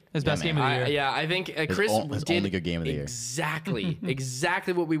great. His best man. game of the year. I think Chris his did only good game of the year.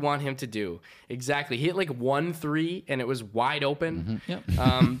 exactly what we want him to do. Exactly. He hit like 1-3 and it was wide open. Yep.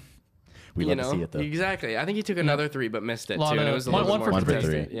 We You love to see it though. exactly. I think he took another 3 but missed it too. Lot And of- it was a one- little one bit more for three.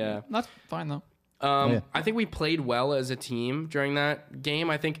 contested. Yeah. That's fine though. Yeah. I think we played well as a team during that game.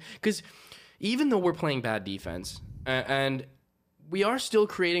 I think because even though we're playing bad defense and we are still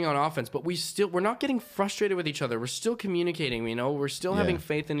creating on offense, but we're not getting frustrated with each other. We're still communicating. We're still having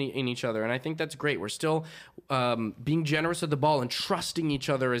faith in each other, and I think that's great. We're still being generous with the ball and trusting each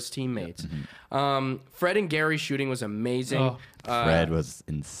other as teammates. Fred and Gary's shooting was amazing. Oh. Fred was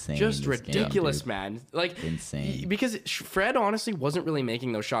insane. Just this game, ridiculous, dude. man. Like Insane. because Fred honestly wasn't really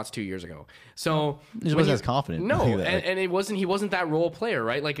making those shots 2 years ago. So He just when wasn't as confident. No, Like that. and he wasn't that role player,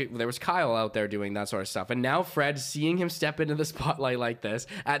 right? Like there was Kyle out there doing that sort of stuff, and now Fred, seeing him step into the spotlight like this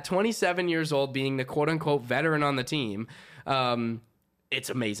at 27 years old, being the quote unquote veteran on the team. It's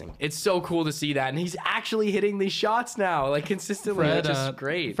amazing. It's so cool to see that, and he's actually hitting these shots now, like consistently, which is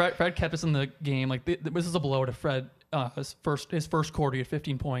great. Fred kept us in the game. Like this is a blow to Fred. His first quarter, he had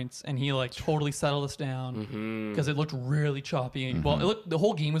 15 points, and he like totally settled us down because it looked really choppy. Well, the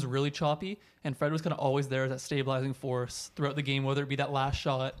whole game was really choppy, and Fred was kind of always there as that stabilizing force throughout the game, whether it be that last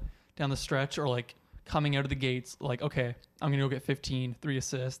shot down the stretch or like coming out of the gates. Like, okay, I'm gonna go get 15, 3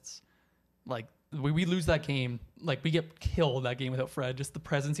 assists. Like we lose that game, like we get killed that game without Fred. Just the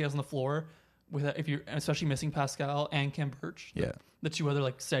presence he has on the floor, with if you're especially missing Pascal and Cam Birch, Yeah. the 2 other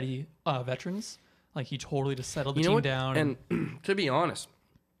like steady veterans. Like he totally just settled the You know team what? down. And to be honest,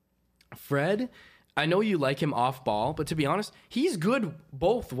 Fred, I know you like him off ball, but to be honest, he's good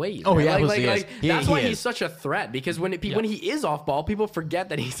both ways. Oh, man. yeah, like, he is. that's He why is. he's such a threat. Because when he is off ball, people forget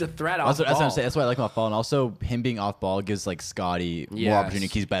that he's a threat off That's ball. what I'm saying. That's why I like him off ball, and also him being off ball gives like Scotty more Yes. opportunity.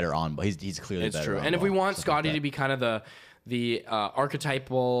 He's better on, but he's clearly It's better. true. on And if we ball, want stuff like Scotty that. to be kind of the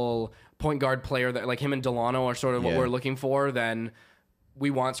archetypal point guard player that like him and Delano are sort of what Yeah. we're looking for, then we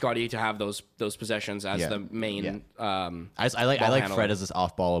want Scotty to have those possessions as Yeah. the main. I like ball Fred handler. as this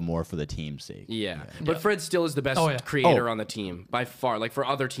off ball more for the team's sake. Yeah. But Fred still is the best Oh, yeah. creator Oh. on the team by far. Like for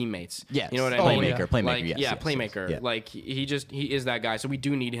other teammates. Yes. You know what I Oh, mean? yeah. Playmaker. Like, Yes, yeah, yes, playmaker. yes. Yeah. Like he is that guy. So we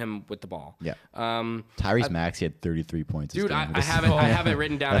do need him with the ball. Yeah. Um, Tyrese Maxey had 33 points. this dude, game. I This- have it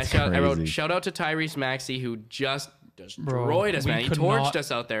written down. That's I wrote crazy. shout out to Tyrese Maxey who just Bro, destroyed us, we man. He could torched not-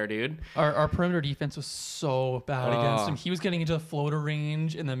 us out there, dude. our perimeter defense was so bad against Oh. him. He was getting into the floater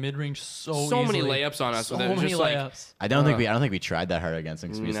range and the mid range so Many easily. layups on us. So It was many just like- layups. I don't think we tried that hard against him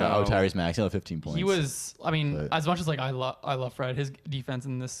because we saw No. Tyrese Maxey had 15 points. He was. I mean, But- as much as like I love Fred, his defense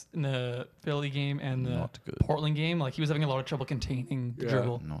in the Philly game and the Not good. Portland game, like he was having a lot of trouble containing the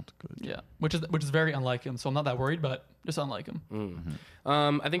dribble. not good. Yeah, which is very unlike him. So I'm not that worried, but just unlike him.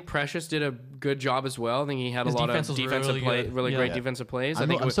 I think Precious did a good job as well. I think he had His a lot of defense was defensive really good. really Yeah. great Yeah. defensive plays. I I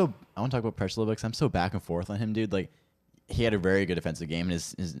think want to talk about Precious a little bit because I'm so back and forth on him, dude. Like he had a very good defensive game and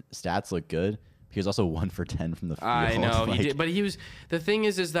his stats look good. He was also 1 for 10 from the field. I know Like, he did, but he was. The thing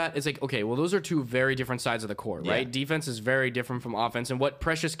is that it's like okay, well, those are two very different sides of the court, right? Yeah. Defense is very different from offense, and what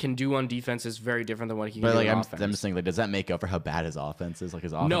Precious can do on defense is very different than what he can But do like on I'm offense. just saying, like, does that make up for how bad his offense is? Like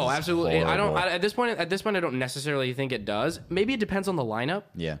his offense. No, is absolutely. I don't. horrible. At this point, I don't necessarily think it does. Maybe it depends on the lineup.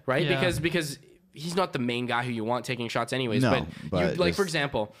 Yeah. Right. Yeah. Because he's not the main guy who you want taking shots anyways. No, but but you, like for just-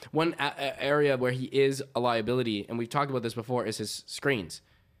 example, one area where he is a liability, and we've talked about this before, is his screens.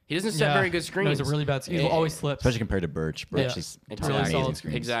 He doesn't set very good screens. No, he's a really bad. He always slips. Especially compared to Birch. Birch Yeah. is It's Exactly. really solid amazing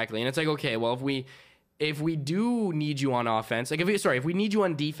screens. Exactly. And it's like, okay, well, if we do need you on offense, like if we need you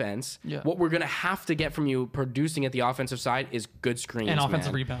on defense, Yeah. what we're gonna have to get from you producing at the offensive side is good screens And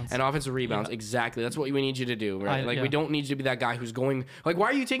offensive man. rebounds. And offensive rebounds. Yeah. Exactly. That's what we need you to do, right? Like we yeah. don't need you to be that guy who's going like, why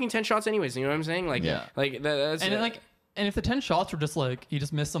are you taking 10 shots anyways? You know what I'm saying? Like, Yeah. like that's And and if the 10 shots were just like he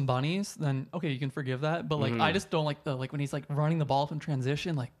just missed some bunnies, then okay, you can forgive that. But like I just don't like the when he's like running the ball from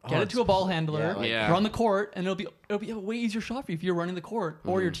transition, like get it to a ball handler, Yeah. run the court, and it'll be a way easier shot for you if you're running the court,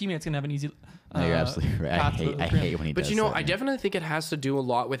 or your teammates can have an easy. No, you're absolutely right. I path to the hate rim. when he But does you know, that, I man. definitely think it has to do a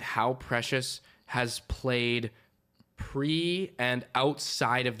lot with how Precious has played pre and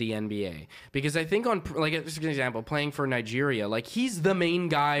outside of the NBA. Because I think on like just an example, playing for Nigeria, like he's the main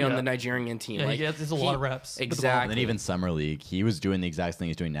guy on Yeah. the Nigerian team. Yeah, like he gets a lot of reps. with the ball. Exactly. And then even summer league, he was doing the exact thing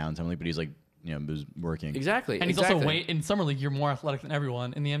he's doing now in summer league, but he's like, was working. Exactly. And he's exactly. also way in summer league. You're more athletic than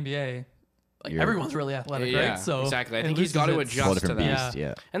everyone in the NBA. Like You're- everyone's really athletic, Yeah, right? So exactly. I it think he's got to loses its- Whole adjust to different that. beast.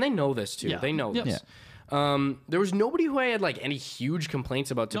 Yeah. And they know this too. Yeah. They know Yep. this. There was nobody who I had like any huge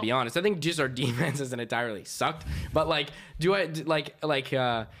complaints about, to be honest. I think just our defense isn't entirely sucked. But like, do I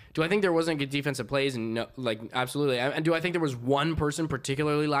think there wasn't good defensive plays? And no, like, absolutely. And do I think there was one person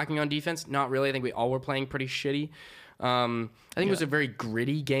particularly lacking on defense? Not really. I think we all were playing pretty shitty. I think it was a very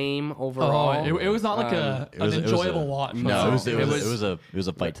gritty game overall. Oh, it was not like an enjoyable watch. No, it was- was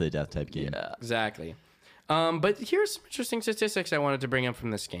a fight to the death type game. Yeah. Exactly. But here's some interesting statistics I wanted to bring up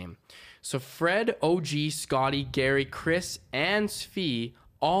from this game. So Fred, OG, Scotty, Gary, Chris, and Svi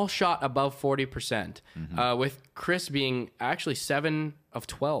all shot above 40%, with Chris being actually 7 of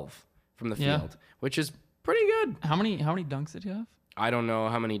 12 from the Yeah. field, which is pretty good. How many dunks did you have? I don't know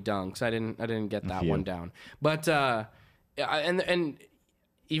how many dunks. I didn't get that few. one down. But and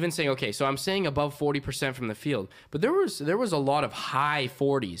even saying, okay, so I'm saying above 40% from the field, but there was a lot of high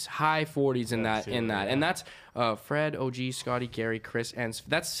 40s in that and that's Fred, OG, Scotty, Gary, Chris, and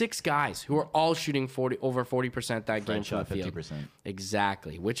that's 6 guys who are all shooting over 40% that game from shot the field. 50%.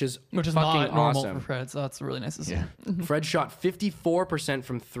 Exactly, which is Which is fucking not normal awesome. for Fred, so that's really nice to see. Yeah. Fred shot 54%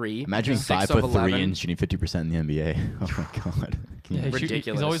 from 3. Imagine being 6 of 5'3" 11. and shooting 50% in the NBA. Oh my god. Can you Yeah, imagine? he's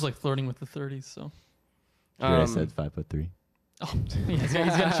Ridiculous. always like flirting with the 30s. So Hear what I Um, said 5'3". oh, yeah, he's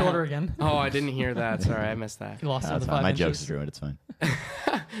getting shorter again. Oh, I didn't hear that. Sorry, I missed that. He lost That's another fine. 5 My inches. joke's ruined. It's fine.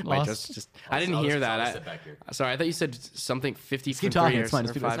 Might Lost. just I didn't hear that. Sorry, I thought you said something 50 from Keep talking. 3 It's fine.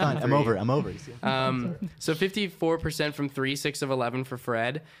 or It's 5 fine. from I'm 3. over. I'm over. So 54% from 3, 6 of 11 for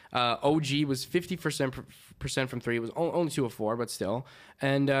Fred. OG was 50% from 3. It was only 2 of 4, but still.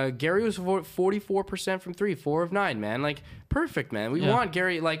 And Gary was 44% from 3, 4 of 9. Man, like perfect, man. We Yeah. want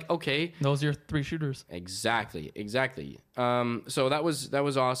Gary. Like okay, Those are your 3 shooters. exactly. So that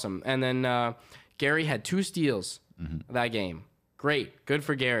was awesome. And then Gary had 2 steals that game. Great, good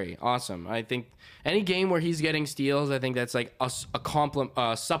for Gary. Awesome. I think any game where he's getting steals, I think that's like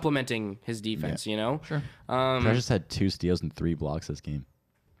supplementing his defense. You know. Sure. Precious had 2 steals and 3 blocks this game.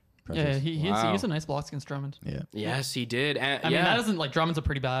 Yeah, Precious. he has a nice blocks against Drummond. Yeah. Yes, he did. And, I mean, yeah. that isn't like Drummond's a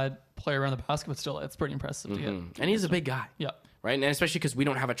pretty bad player around the basket, but still, it's pretty impressive to get. And he's a big guy. Yeah. Right? And especially because we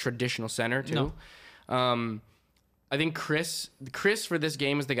don't have a traditional center, too. No. I think Chris for this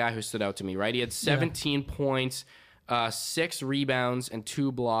game is the guy who stood out to me, right? He had 17 points, 6 rebounds, and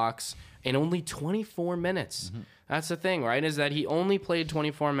 2 blocks in only 24 minutes. That's the thing, right? Is that he only played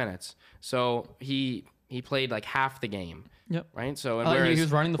 24 minutes. So he played like half the game. Yep. Right? So He whereas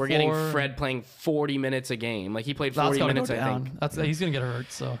was running the we're getting floor. Fred playing 40 minutes a game. Like he played That's 40 got to go minutes, I think. down. He's gonna get hurt.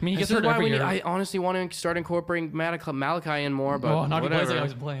 So I mean, he gets This is hurt why every year. I honestly want to start incorporating Malachi in more, but Oh, not he plays whatever. like I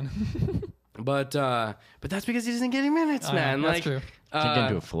was playing. But that's because he doesn't get any minutes, man. That's Like, true. Can't get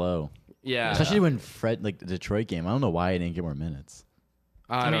into a flow. yeah, Especially when Fred, like the Detroit game, I don't know why I didn't get more minutes.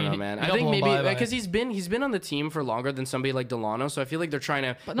 I don't mean, know, man. he I got think blown maybe by because he's been on the team for longer than somebody like Delano, so I feel like they're trying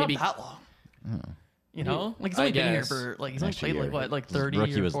to But not maybe. that long. You know, like he's I only been here guess. for like he's only Next played year. like what, like His 30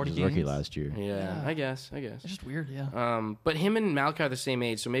 rookie or was 40 his games. rookie last year. Yeah, I guess. It's just weird, yeah. But him and Malachi are the same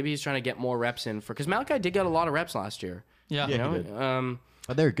age, so maybe he's trying to get more reps in for because Malachi did get a lot of reps last year. Yeah. You he know, did.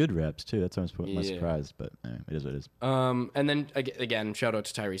 But they're good reps too. That's why I'm Yeah. surprised. But it is what it is. and then again, shout out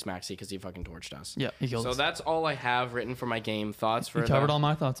to Tyrese Maxey because he fucking torched us. Yeah, he killed So us. that's all I have written for my game thoughts for You covered all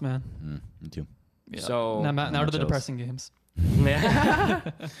my thoughts, man. Me too. Yeah. So- now to the Much else. depressing games. Yeah.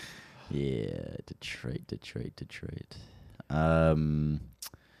 Yeah, Detroit.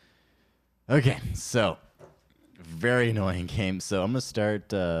 Okay, so very annoying game. So I'm gonna start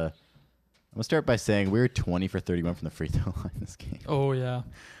by saying we were 20 for 31 from the free throw line this game. Oh yeah,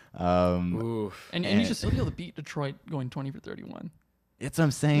 Oof. and you should still be able to beat Detroit going 20 for 31. That's what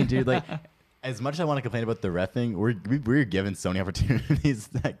I'm saying, dude. Like, as much as I want to complain about the reffing, we were given so many opportunities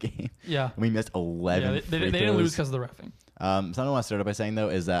that game. Yeah. And we missed 11. Yeah, they free didn't lose throws. because of the reffing. Something I want to start out by saying though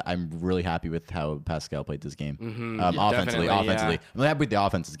is that I'm really happy with how Pascal played this game. definitely, Offensively, yeah. I'm really happy with the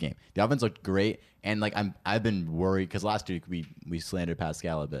offense's game. The offense looked great, and like I've been worried because last week we slandered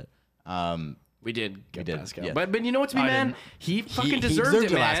Pascal a bit. We did get did, Pascal. yeah. But you know what, to me, I man? didn't. He fucking he deserved deserved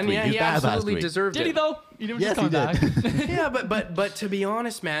it, it last man. week. Yeah, He was he bad last absolutely week. deserved Did it. he though? He didn't Yes, just come he did. back. Yeah, but to be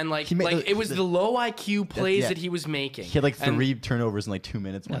honest, man, like made it was the low IQ plays yeah. that he was making. He had like And- 3 turnovers in like 2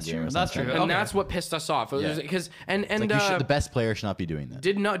 minutes. One That's game true. or That's something. true. and Okay. that's what pissed us off. Yeah. Because Like the best player should not be doing that.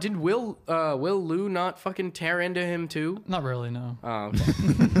 did Will Lou not fucking tear into him too? Not really, no. Oh,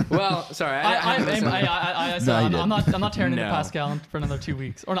 okay. Well, sorry. I said No, you I'm not tearing into No. Pascal for another 2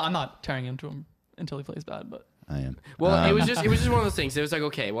 weeks. Or no, I'm not tearing into him until he plays bad, but I am. Well, it was just one of those things. It was like,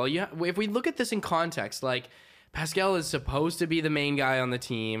 okay, well, if we look at this in context, like Pascal is supposed to be the main guy on the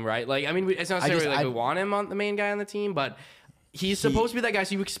team, right? Like, I mean, it's not necessarily we want him on the main guy on the team, but he's supposed to be that guy.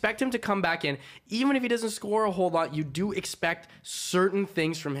 So you expect him to come back in, even if he doesn't score a whole lot. You do expect certain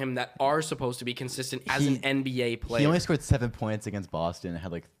things from him that are supposed to be consistent as an NBA player. He only scored 7 points against Boston and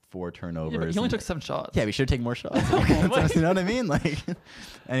had like 4 turnovers. yeah, but he only and- took 7 shots. Yeah, we should take more shots. You know what I mean? Like,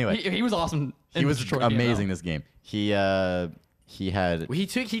 anyway, He was awesome. he in was the Detroit game, amazing though. this game. He had he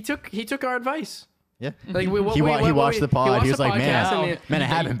took our advice. yeah. Like He watched the pod. He was like, man, podcast and man, I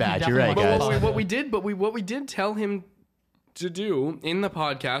have been bad. You're right, definitely guys. watched what we did tell him to do in the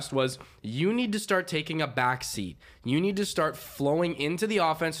podcast was you need to start taking a back seat. You need to start flowing into the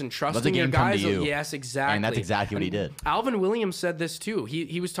offense and trusting your game come to guys. you. Yes, exactly. And that's exactly what he did. Alvin Williams said this too.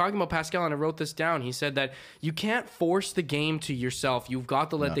 He was talking about Pascal, and I wrote this down. He said that you can't force the game to yourself. You've got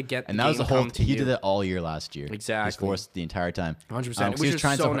to let the game And that was the whole. come to He you. did that all year last year. Exactly. He's forced the entire time. 100%, 'cause which he was is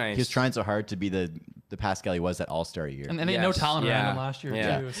trying so so nice. He was trying so hard to be the Pascal he was that All Star year. And they had no Yes, talent yeah, around him last year,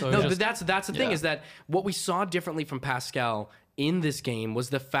 yeah. too. So no, it's but just, that's the thing yeah. is that what we saw differently from Pascal in this game was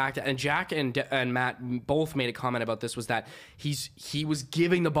the fact, and Jack and Matt both made a comment about this, was that he was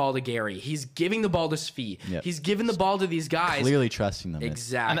giving the ball to Gary, he's giving the ball to Svi, Yep. he's giving the ball to these guys. Clearly trusting them.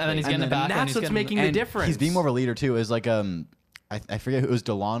 Exactly, And then he's getting it back, and that's he's what's getting- making the And difference. He's being more of a leader too. Is like I forget who it was,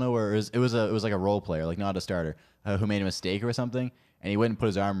 Delano, or it was like a role player, like not a starter, who made a mistake or something, and he went and put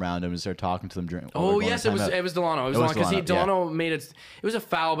his arm around him and started talking to them during. Oh yes, it was Delano. It was Delano because Delano made it. It was a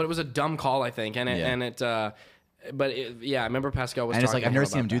foul, but it was a dumb call, I think, I remember Pascal was. And it's talking like I've never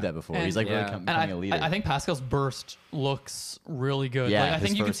to seen him do about that before. And- He's like yeah. really And becoming a leader. I think Pascal's burst looks really good. Yeah, Like, I his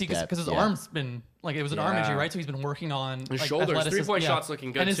think you can first see step, because his yeah. arm's been like it was an arm Yeah. injury, right? So he's been working on His like, shoulders. athleticism. 3-point shot's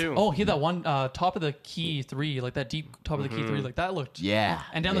looking good, And his- too. Oh, he had that one top of the key 3, like that deep top of the key 3, like that looked. Yeah.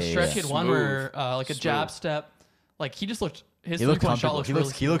 And down the Yeah, stretch, yeah. he had one Smooth. where like a jab step, like he just looked. His He looked 3-point shot comfortable. looks He really.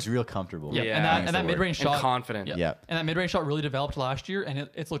 looks he looks real comfortable. Yeah, Yeah. and That's that the mid range and shot, confident. Yeah. and that mid range shot really developed last year, and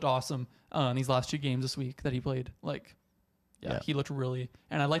it's looked awesome in these last 2 games this week that he played. Like, yeah, Yeah. he looked really,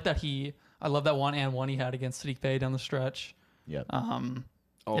 and I like that I love that 1-and-1 he had against Sadiq Bey down the stretch. Yep.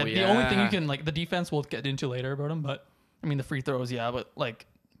 Oh yeah. The only thing you can like the defense we'll get into later about him, but I mean the free throws, yeah, but like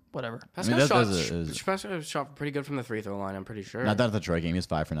whatever. Pascal that- shot, that's a- Pascal shot pretty good from the free throw line. I'm pretty sure. Not that the Detroit game. He was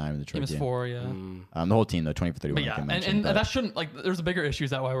 5 for 9 in the Detroit Game is game. 4, yeah. The whole team though, 20 for 31. But yeah, like I and mentioned, but- that shouldn't like. There's a bigger issues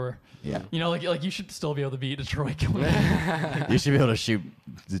that why we're. Yeah. You know, like you should still be able to beat Detroit going. in. You should be able to shoot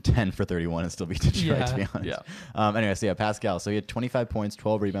the 10 for 31 and still beat Detroit, Yeah, to be honest. yeah. Anyway, so yeah, Pascal. So he had 25 points,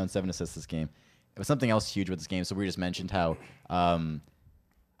 12 rebounds, 7 assists this game. It was something else huge with this game. So we just mentioned how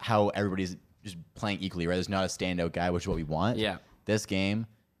everybody's just playing equally, right? There's not a standout guy, which is what we want. Yeah. This game,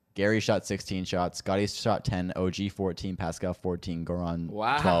 Gary shot 16 shots, Scotty shot 10, OG 14, Pascal 14, Goran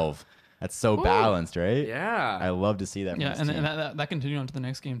Wow. 12. That's so balanced, right? Yeah. I love to see that. From Yeah, this and team. that continued on to the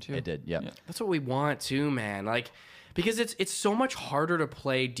next game too. It did, yeah. That's what we want too, man. Like, because it's so much harder to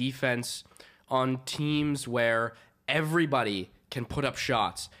play defense on teams where everybody can put up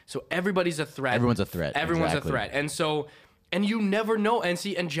shots. So everybody's a threat. Everyone's a threat, Everyone's exactly. a threat. And so, and you never know. And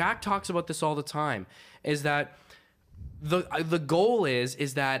see, and Jack talks about this all the time, is that the goal is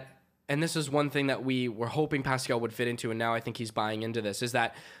that, and this is one thing that we were hoping Pascal would fit into, and now I think he's buying into this, is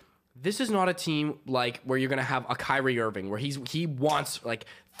that this is not a team like where you're gonna have a Kyrie Irving where he wants like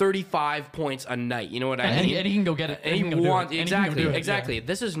 35 points a night. You know what I And mean? he can go get it. And he can go do it. And he can go do it, exactly. yeah.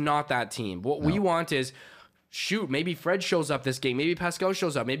 This is not that team. What we want is, shoot, maybe Fred shows up this game, maybe Pascal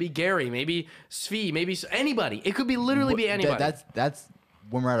shows up, maybe Gary, maybe Svi, maybe anybody. It could be literally be anybody. That's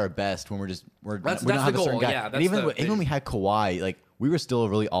when we're at our best. When That's we don't the have a certain goal, guy. yeah, And that's even the even when we had Kawhi, like we were still a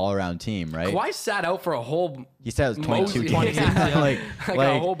really all around team, right? Kawhi sat out for a whole. He said it was 22 Mostly- games. yeah. like Like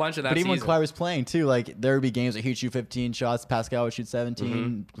a whole bunch of that But even season. when Kawhi was playing too, like there would be games that he'd shoot 15 shots, Pascal would shoot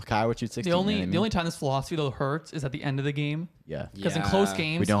 17, Kawhi would shoot 16. The you know what I the mean? only time this philosophy though hurts is at the end of the game. Yeah. Because in Yeah. close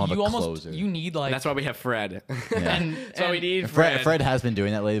games, We don't have you a almost closer. you need like That's why we have Fred. and, That's why we and need Fred has been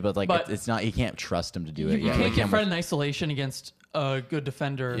doing that lately, but like But it's not. He can't trust him to do you, it. you Yeah, can't like, get Fred in isolation against a good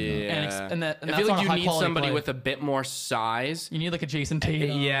defender. Yeah. And I that's feel not like a you high need quality somebody play. with a bit more size. You need like a Jason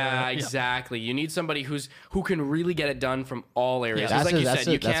Tatum. Yeah, or- exactly. You need somebody who can really get it done from all areas. Yeah. 'Cause like you That's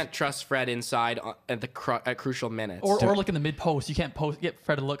said, you that's- can't trust Fred inside at crucial minutes. Or like in the mid post, you can't get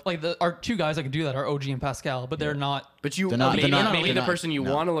Fred to look like our two guys that can do that are OG and Pascal, but they're not. but you They're not- maybe, they're not- maybe they're the not- person you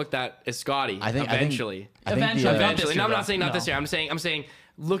no. want to look at is Scotty. Eventually. I think Eventually. the, Eventually. No, I'm not saying not No. this year. I'm saying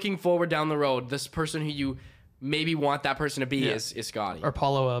looking forward down the road, this person who you maybe want that person to be Yeah. is Scotty. Or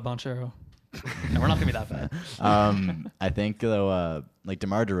Paulo Banchero. No, we're not gonna be that bad. I think though, like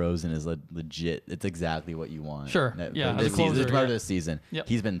DeMar DeRozan is legit. It's exactly what you want. Sure. For Yeah, this as a closer, season, DeMar yeah. this season. Yep.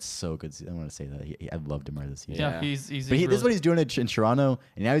 He's been so good. I want to say that. I love DeMar this season. Yeah, Yeah. he's But this really- is what he's doing in Toronto,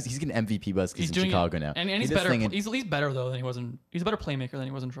 and now he's getting MVP buzz because he's he's in doing Chicago it, now. and He he's did this better. thing in- He's at least better though than he was in. He's a better playmaker than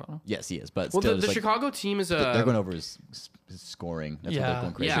he was in Toronto. yes, he is. But Well, still, the just like, Chicago team is they're going over his scoring. That's what Yeah, they're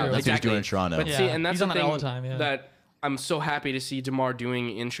going crazy. yeah, about. That's what he's exactly. doing in Toronto. But Yeah. see, and that's He's the on that thing all the time, yeah. that I'm so happy to see DeMar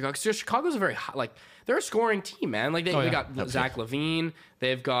doing in Chicago. So Chicago's a very like they're a scoring team, man. Like they yeah. got Zach LaVine,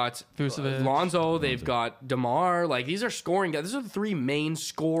 they've got Vucevic. Lonzo, they've got DeMar. Like these are scoring guys. These are the three main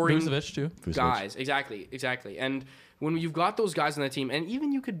scoring Vucevic too. guys. Exactly. And when you've got those guys on the team, and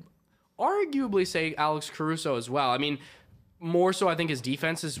even you could arguably say Alex Caruso as well. I mean, more so I think his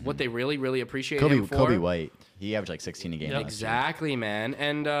defense is what they really, really appreciate him for. Kobe White, he averaged like 16 a game. Yep. last year. Exactly, man.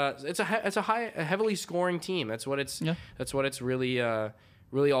 And it's a heavily scoring team. That's what it's Yeah. that's what it's really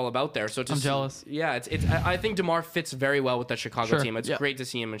really all about there. So I'm jealous. Yeah, I think DeMar fits very well with that Chicago Sure, team. It's yeah. great to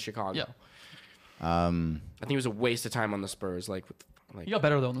see him in Chicago. Yeah. I think it was a waste of time on the Spurs. Like He got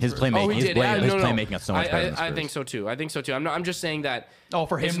better though. In the His Spurs. playmaking, oh, he his did. play, Yeah, his no. playmaking got so much better. than the I Spurs. think so too. I'm just saying that. Oh,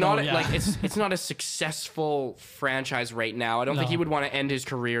 for him, it's not though, yeah. like it's not a successful franchise right now. I don't think No. he would want to end his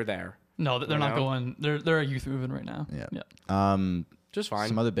career there. No, they're not know? going. They're a youth movement right now. Yeah. Just fine.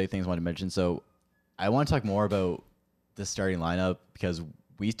 Some other big things I wanted to mention. So I want to talk more about the starting lineup because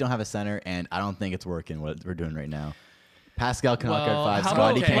we don't have a center, and I don't think it's working what we're doing right now. Pascal cannot guard five. how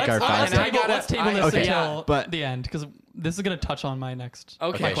Scotty about- can't guard let's- five. and I So- gotta- let's table I- this okay, until but- the end because this is going to touch on my next.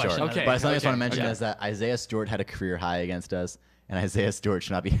 Okay, my Okay, question. sure. Okay. But something I just want to mention okay. is that Isaiah Stewart had a career high against us, and Isaiah Stewart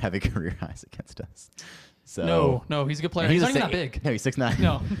should not be having career highs against us. So No, he's a good player. and He's, not the even that same- big. No, he's 6'9".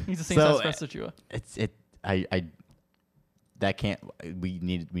 No, he's the same So, size as Festua. That can't. We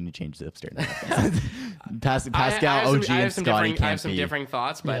need to change the upstairs. Pascal, I have OG, and Scotty I can't have some be. different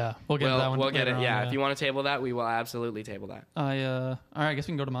thoughts, but Yeah, we'll get to that one We'll get later it. on, Yeah, yeah. if you want to table that, we will absolutely table that. All right, I guess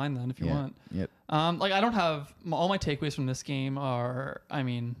we can go to mine then if you Yeah. want. Yep. Like I don't have all my takeaways from this game are. I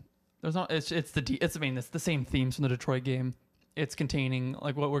mean, there's not. It's the same themes from the Detroit game. It's containing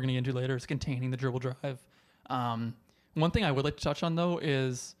like what we're gonna get into later. It's containing the dribble drive. One thing I would like to touch on though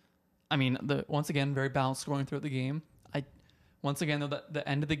is, I mean, once again very balanced scoring throughout the game. Once again though the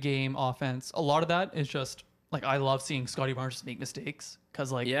end of the game offense. A lot of that is just like I love seeing Scotty Barnes just make mistakes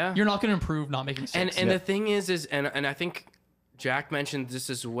because like Yeah. you're not gonna improve not making mistakes. And the thing is and I think Jack mentioned this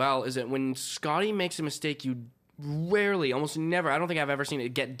as well, is that when Scotty makes a mistake, you rarely, almost never, I don't think I've ever seen it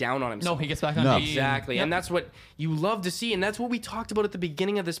get down on no, himself. he gets back on No. the Exactly. Yep. And that's what you love to see. And that's what we talked about at the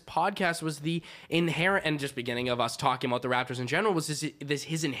beginning of this podcast was the inherent, and just beginning of us talking about the Raptors in general, was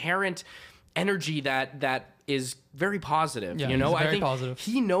his inherent energy that is very positive. Yeah, you know, he's very I think positive.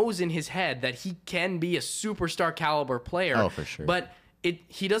 he knows in his head that he can be a superstar caliber player. Oh, for sure. But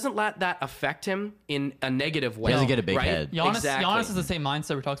he doesn't let that affect him in a negative way. doesn't get a big right? head. Giannis is the same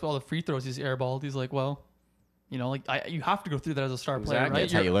mindset. We talked about all the free throws he's airballed. He's like, well, you know, like you have to go through that as a star player, Exactly. right?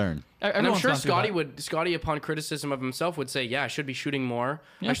 That's how you learn. And I'm Everyone's sure gone through that. Scotty, upon criticism of himself, would say, "Yeah, I should be shooting more.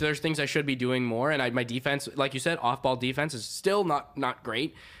 Yeah. Actually, there's things I should be doing more, and my defense, like you said, off-ball defense is still not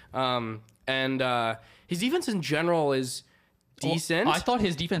great. And his defense in general is decent. I thought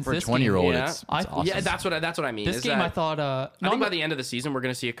his defense For a this 20-year-old, yeah. it's I- awesome. Yeah, that's what I mean. This is game, that I thought. I think by the end of the season, we're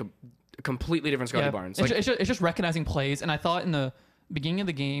going to see a completely different Scotty Barnes. It's, Like, it's just recognizing plays, and I thought in the beginning of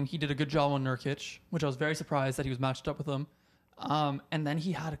the game he did a good job on Nurkic, which I was very surprised that he was matched up with him. And then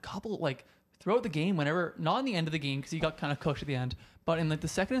he had a couple like throughout the game, whenever not in the end of the game because he got kind of cooked at the end, but in like the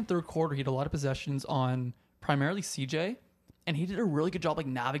second and third quarter, he had a lot of possessions on primarily CJ. And he did a really good job like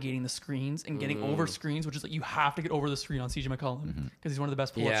navigating the screens and getting over screens, which is like you have to get over the screen on CJ McCollum because he's one of the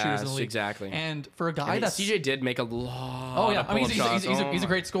best pull-up shooters in the league. exactly. And for a guy I mean, that's CJ did make a lot. oh yeah, of I mean pull-up shots. he's a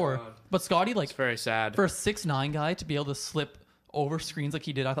great scorer. God. But Scotty like It's very sad. for a 6'9" guy to be able to slip over screens like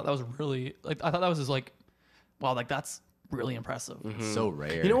he did, I thought that was really I thought that was his like, wow, like that's really impressive. So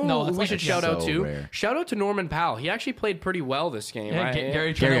rare. You know No, what it's we like- should it's shout out so to? rare. Shout out to Norman Powell. He actually played pretty well this game, Yeah, right? Gary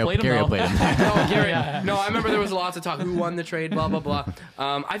Gary Trent played him Gary though. played him. No, Gary. Yeah. No, I remember there was lots of talk. Who won the trade? Blah blah blah.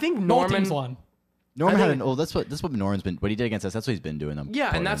 I think Both Norman. teams won. Norman I had think- an. Oh, that's what Norman's been. What he did against us. That's what he's been doing.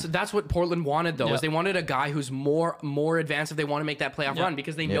 Yeah, and that's what Portland wanted though. Yeah. Is they wanted a guy who's more advanced if they want to make that playoff Yeah. run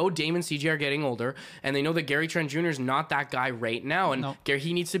because they know Dame and CJ are getting older and they know that Gary Trent Jr. is not that guy right now and No. Gary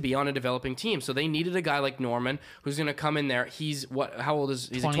he needs to be on a developing team. So they needed a guy like Norman who's going to come in there. He's what? How old is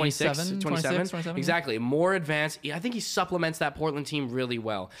he's 26? 27, Exactly. More advanced. I think he supplements that Portland team really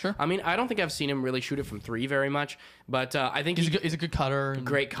well. Sure. I mean, I don't think I've seen him really shoot it from 3 very much, but I think He's a good cutter. And,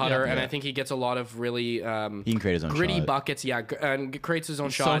 great cutter, yeah, and yeah. I think he gets a lot of really He can create his own gritty shot. buckets. Yeah, and creates his own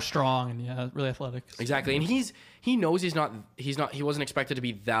so shot. strong and really athletic. Exactly, and he knows he wasn't expected to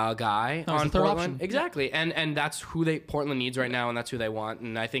be the guy No, he's on the third Portland. option. Exactly, and that's who Portland needs right now, and that's who they want.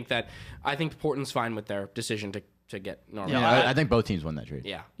 And I think Portland's fine with their decision to get Norman. Yeah, Yeah, I think both teams won that trade.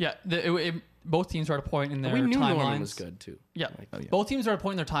 Yeah. Yeah, both teams are at a point in their We knew timelines. Norman was good too. Yeah. Oh, yeah. Both teams are at a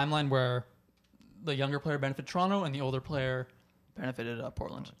point in their timeline where the younger player benefited Toronto and the older player benefited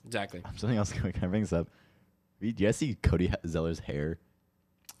Portland. Exactly. Something else. Can I bring this up? Do you guys see Cody Zeller's hair?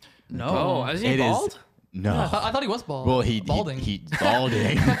 No. Oh, is he It is- bald? No. Yeah, I thought he was bald. Well, balding. He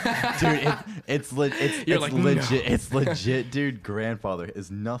balding, dude. It's You're it's like, legit. no. It's legit, dude. Grandfather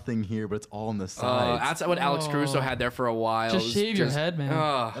is nothing here, but it's all on the sides. That's what Alex Oh. Caruso had there for a while. Just It was shave your head, man.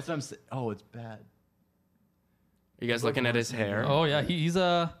 That's what I'm saying. Oh, it's bad. You guys looking at his hair? Oh yeah, he's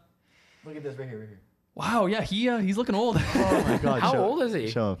Look at this right here, right here. wow, yeah, he's looking old. Oh my god. How show- old is he?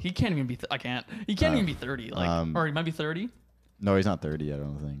 Show him. He can't even be. I can't. He can't even be 30. Like, or he might be 30. No, he's not 30. I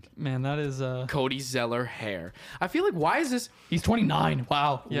don't think. Man, that is. Cody Zeller hair. I feel like why is this? He's 29.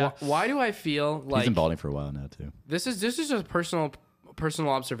 Wow. Yeah. Why do I feel He's like been balding for a while now too. this is just a personal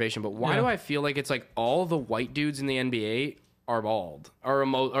observation? But why Yeah. do I feel like it's like all the white dudes in the NBA are bald or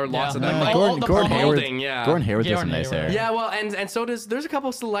lots of Yeah. them? No, Like, all the Gordon balding, Hayward. yeah. Gordon Hayward has Gordon some nice hair. Hayward. Yeah, well, and so there's a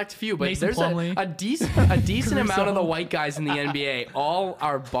couple select few, but Mason there's Plumlee. a decent amount of the white guys in the NBA all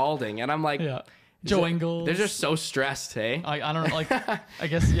are balding, and I'm like, Yeah. Joe Ingles. they're just so stressed, hey. I don't know. Like. I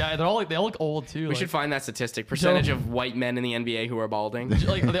guess yeah. They're all they all look old too. We should find that statistic percentage of white men in the NBA who are balding.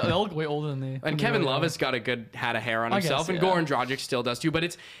 Like they all look way older than they. And Kevin Love has got a good head of hair on I himself, guess, and yeah. Goran Dragic still does too. But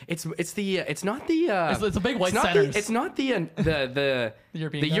it's not the It's a big white it's not centers. it's not the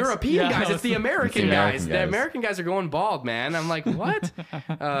European guys? European Yeah, guys. no, It's the it's- American It's the guys. American The guys. American guys are going bald, man. I'm like, what?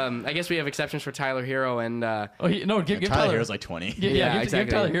 I guess we have exceptions for Tyler Hero and Oh, give Tyler Tyler. Hero's like 20. Yeah, give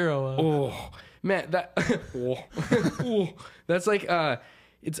exactly. Tyler Hero. oh man, that that's like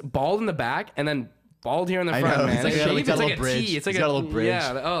it's bald in the back and then bald here in the I front, know. man. It's like It's a like little a bridge. T. It's like He's got a little bridge.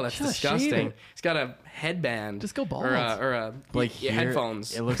 Yeah. Oh, that's Just shave disgusting. it. He's got a headband. Just go bald. Or a Like here,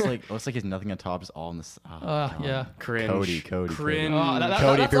 headphones. It looks like he's nothing on top, just all on the side. Yeah. Cringe. Cody. Cringe. Oh, Cody,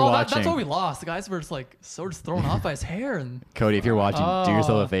 that's if you're all, watching. that's what we lost. The guys were just like just thrown off by his hair and Cody, if you're watching, do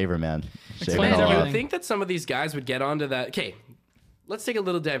yourself Oh. a favor, man. Shave it Explains all You everything. off. would think that some of these guys would get onto that. Okay, let's take a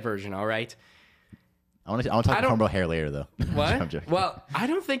little diversion, all right? I want to talk I don't- about hair later, though. I'm What? joking. Well, I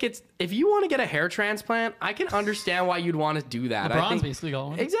don't think it's. If you want to get a hair transplant, I can understand why you'd want to do that. I LeBron's think basically got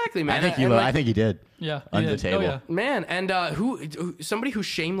one. exactly, man. I think And, like, he did. Yeah. Under he the did. table. Oh, yeah. Man, and somebody who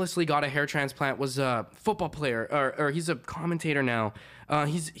shamelessly got a hair transplant was a football player, or he's a commentator now.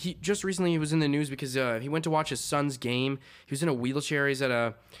 He just recently was in the news because he went to watch his son's game. He was in a wheelchair. He's at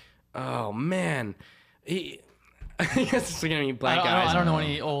a. Oh man, it's gonna be blank eyes. I don't know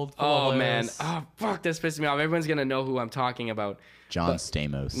any old. football Oh man, players. oh fuck, this pissed me off. Everyone's gonna know who I'm talking about. John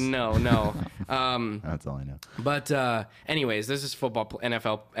Stamos. No. That's all I know. But anyways, this is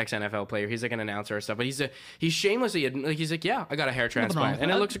NFL ex-NFL player. He's like an announcer or stuff. But he's shamelessly like he's like, yeah, I got a hair wrong transplant, with and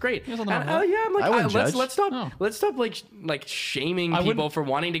it that. looks great. There's And, nothing wrong with that. yeah, I'm like, I wouldn't let's judge. No. let's stop like shaming I people wouldn't- for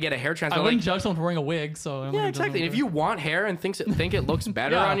wanting to get a hair I transplant. wouldn't Like, judge someone for wearing a wig. So I'm yeah, gonna exactly. judge And if them you want hair and think it looks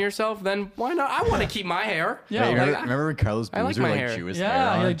better Yeah. on yourself, then why not? I want to keep my hair. Yeah, Hey, like, remember when Carlos I like Boozer my like hair. drew his for- hair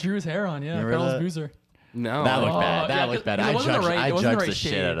yeah, he on? like drew his hair on. Yeah, Remember Carlos that? Boozer. No, That looked bad. Oh, That yeah, looked bad. 'cause it wasn't the right- I it wasn't the judged right the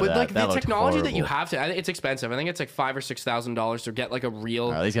shit shade. out of But that. like That the looked technology that you horrible. have to, it's expensive. I think it's like $5,000 or $6,000 to get like a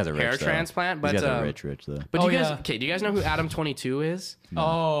real Oh, these guys are rich, hair though. transplant. But These guys are rich though. But Oh, do you guys, yeah. okay? Do you guys know who Adam 22 is?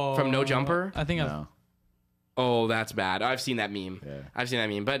 Oh, From No Jumper? I think No. Oh, that's bad. I've seen that meme. Yeah. I've seen that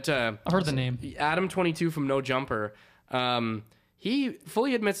meme. But I've heard the name. Adam 22 from No Jumper, he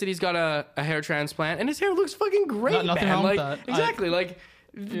fully admits that he's got a hair transplant, and his hair looks fucking great, Nothing man. wrong with Like that. exactly, like.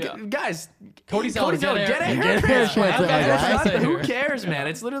 Yeah. Guys, Cody Zeller, Zeller, get get a a hair hair transplant. transplant, Guys, right? who cares, man?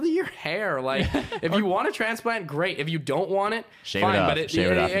 It's literally your hair. Like, if you want a transplant, great. If you don't want it, Shave fine. it off. But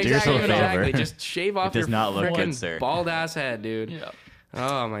Shave it off. Do Exactly, yourself a favor. exactly. Just shave off does your not look good, frickin' sir. bald ass head, dude. Yeah.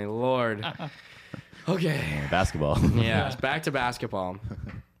 Oh my lord. Okay. Basketball. Yeah, it's back to basketball.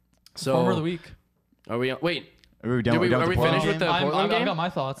 So Former of the week. Are we? Wait. Are we done? Are we with the finished Portland with the game? Portland I've game? got my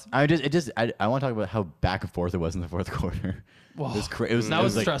thoughts. I want to talk about how back and forth it was in the fourth quarter. It was it was, That it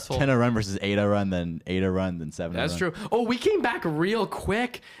was like stressful. 10 run versus 8 run, then 8 run, then 7 That's run. true. Oh, we came back real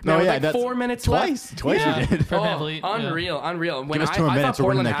quick. No, Man, with yeah, like that's 4 minutes twice. left. Twice Yeah. we did. Fair Oh, heavily, yeah. unreal. When Give us I 2 more thought minutes, we're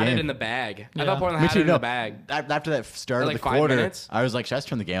winning Portland that had game. it in the bag. I Yeah. thought Portland Me had too. it in No, the bag. after that start Like of the 5 quarter, minutes? I was like, should I just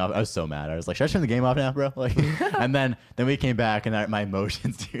turn the game off? I was so mad. I was like, should I just turn the game off now, bro? Like, and then we came back, and my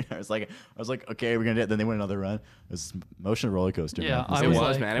emotions, dude. I was like, okay, we're gonna do it. Then they went another run. It was emotional roller coaster. Yeah, man. I It was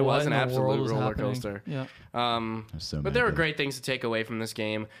was, like, man. It what was in an the absolute world was roller happening? coaster. Yeah. was so But mad, there were dude. great things to take away from this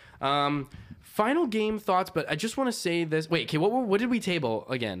game. Final game thoughts, but I just want to say this. Wait, okay, what did we table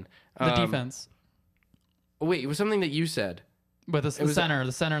again? The defense. Wait, it was something that you said. But the was- center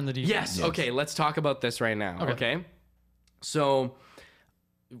and the defense. Yes. Okay, let's talk about this right now. Okay. Okay. So,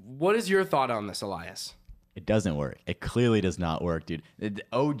 what is your thought on this, Elias? It doesn't work. It clearly does not work, dude.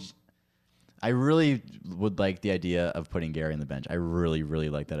 I really would like the idea of putting Gary on the bench. I really, really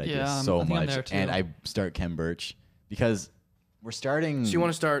like that idea Yeah, so I think I'm much. there too. And I start Kem Birch because we're starting. So you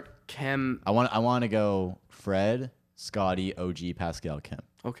want to start Kem? I want to go Fred, Scotty, OG, Pascal, Kem.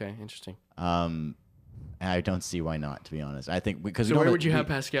 Okay, interesting. And I don't see why not, to be honest. I think because So where would you have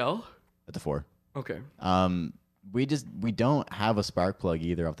Pascal? at the 4. Okay. We don't have a spark plug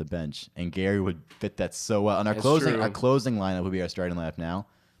either off the bench, and Gary would fit that so well. And That's true. our closing lineup would be our starting lineup now,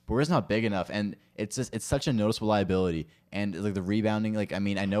 but we're just not big enough, and it's such a noticeable liability. And like the rebounding, like I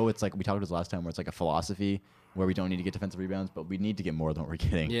mean, I know it's like we talked about this last time, where it's like a philosophy where we don't need to get defensive rebounds, but we need to get more than what we're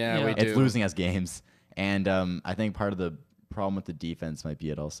getting. Yeah, Yeah. we do. It's losing us games, and I think part of the problem with the defense might be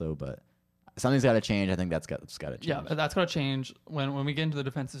it also, but something's got to change. I think that's got to change. Yeah, that's got to change when we get into the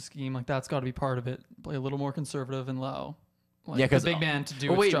defensive scheme. Like that's got to be part of it. Play a little more conservative and low. Like, Yeah, 'cause- the big man to do.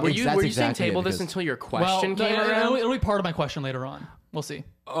 Oh, its wait, job. were you That's saying exactly it, table this because- until your Well, question came no, around? it'll be part of my question later on. We'll see.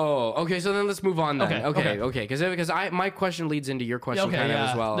 Oh, okay. So then let's move on then. Okay, Okay. Because my question leads into your question okay, kind of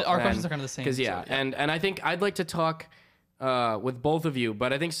yeah. as well. Our questions are kind of the same, Because yeah, so, yeah. and I think I'd like to talk with both of you,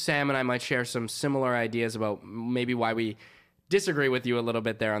 but I think Sam and I might share some similar ideas about maybe why we disagree with you a little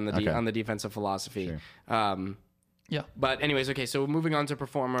bit there on the Okay. on the defensive philosophy. Sure. Yeah. But anyways, okay. So moving on to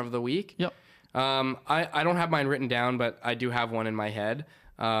performer of the week. Yep. I don't have mine written down, but I do have one in my head.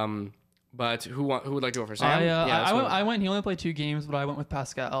 But who would like to go first? Sam? I went. He only played 2 games, but I went with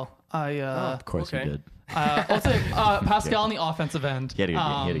Pascal. Of course Okay. we did. I'll say Pascal on the offensive end. He had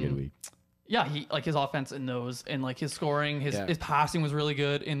a good week. Yeah, he like his offense in those and like his scoring, his Yeah. his passing was really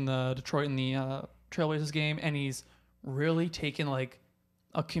good in the Detroit and the Trailblazers game, and he's really taken like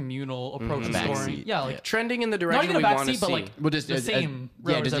a communal approach to Backseat. scoring. Yeah, like Trending in the not direction even we a want to backseat, but see. like Well, just the same.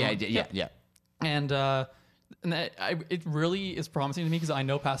 route as everyone. yeah. And it really is promising to me because I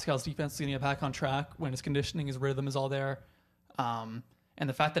know Pascal's defense is going to get back on track when his conditioning, his rhythm is all there. And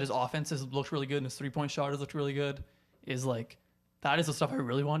the fact that his offense has looked really good and his 3-point shot has looked really good is like, that is the stuff I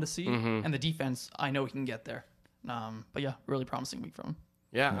really wanted to see. And the defense, I know he can get there. But yeah, really promising week from him.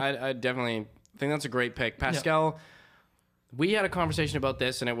 Yeah, I definitely think that's a great pick. Pascal, we had a conversation about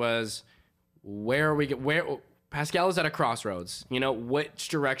this, and it was where Pascal is at a crossroads. You know, which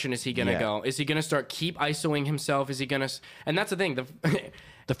direction is he going to Yeah. go? Is he going to start keep ISOing himself? Is he going to... And that's the thing.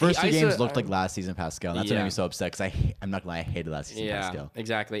 The first 2 ISO games looked like last season Pascal. And that's what made Yeah. me so upset because I'm not gonna lie, I hated last season Yeah, Pascal.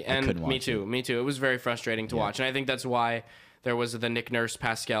 exactly. couldn't And me watch too. Me too. It was very frustrating to watch. And I think that's why there was the Nick Nurse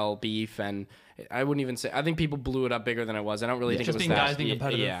Pascal beef. And I wouldn't even say... I think people blew it up bigger than it was. I don't really think Just it was being that. guys being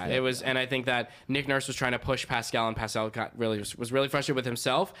competitive. Yeah, it was. And I think that Nick Nurse was trying to push Pascal, and Pascal was really frustrated with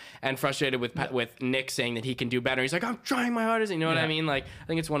himself and frustrated with Nick saying that he can do better. He's like, I'm trying my hardest. You know what I Yeah. mean? Like, I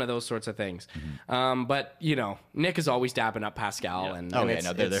think it's one of those sorts of things. But, you know, Nick is always dapping up Pascal. Yeah. And, Oh, and yeah, it's,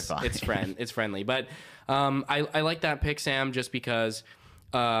 no, they're it's, fine. it's friendly. But I like that pick, Sam, just because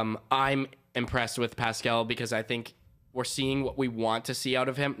I'm impressed with Pascal because I think we're seeing what we want to see out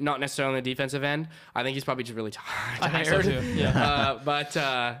of him. Not necessarily on the defensive end. I think he's probably just really tired. I think so too. Yeah. But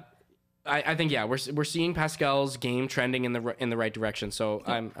I think we're seeing Pascal's game trending in the right direction. So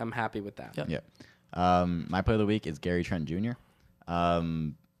I'm happy with that. Yep. Yeah. My play of the week is Gary Trent Jr.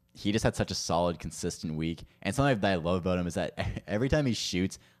 He just had such a solid, consistent week. And something that I love about him is that every time he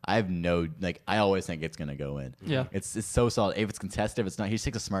shoots, I always think it's gonna go in. Yeah. It's so solid. If it's contested, if it's not, he just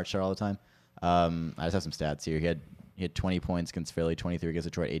takes a smart shot all the time. I just have some stats here. He had 20 points against Philly, 23 against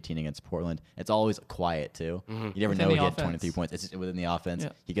Detroit, 18 against Portland. It's always quiet too. You never Within know the he had offense. 23 points. It's just within the offense. Yeah.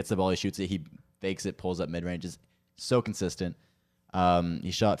 He gets the ball, he shoots it, he fakes it, pulls up mid range. Is so consistent.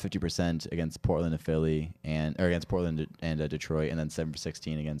 He shot 50% against Portland and Philly, or against Portland and Detroit, and then 7 for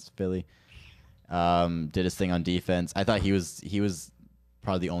 16 against Philly. Did his thing on defense. I thought he was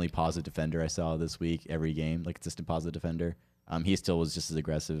probably the only positive defender I saw this week. Every game, like consistent positive defender. He still was just as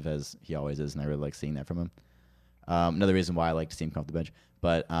aggressive as he always is, and I really like seeing that from him. Another reason why I like to see him come off the bench.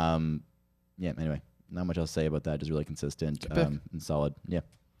 But yeah, anyway, not much else to say about that. Just really consistent pick. and solid. Yeah.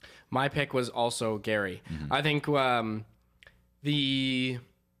 My pick was also Gary. Mm-hmm. I think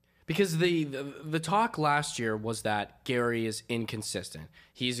because the talk last year was that Gary is inconsistent.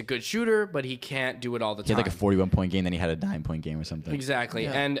 He's a good shooter, but he can't do it all the He time. had like a 41-point game, then he had a 9-point game or something. Exactly.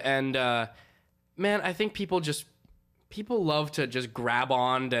 Yeah. And man, I think people love to just grab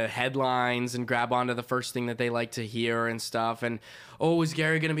on to headlines and grab onto the first thing that they like to hear and stuff. And, oh, is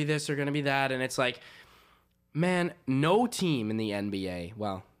Gary going to be this or going to be that? And it's like, man, no team in the NBA,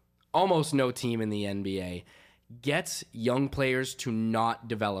 well, almost no team in the NBA gets young players to not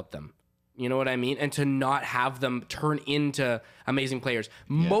develop them. You know what I mean? And to not have them turn into amazing players.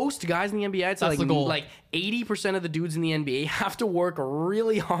 Most guys in the NBA, I'd say That's the goal. like 80% of the dudes in the NBA have to work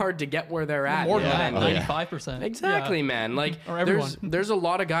really hard to get where they're at. More you know than what I that, mean? 95%. Exactly, Yeah. man. Like Or everyone. there's a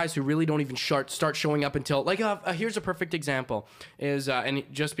lot of guys who really don't even start showing up until like here's a perfect example is and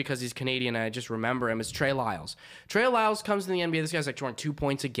just because he's Canadian, I just remember him, is Trey Lyles. Trey Lyles comes in the NBA. This guy's like scoring 2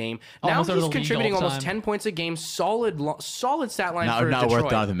 points a game. Now Almost out of he's the league contributing all the almost time. 10 points a game. Solid stat line for Not Detroit.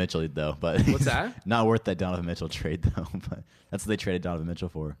 worth Donovan Mitchell though, but What's that? Not worth that Donovan Mitchell trade though. But that's what they traded Donovan Mitchell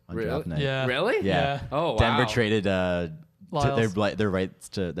for on Really? draft night. Yeah. Really? Yeah. Oh, wow. Denver traded Lyles. their rights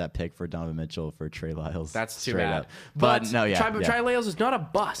to that pick for Donovan Mitchell for Trey Lyles. That's too straight bad. up. But no, yeah. Trey Lyles is not a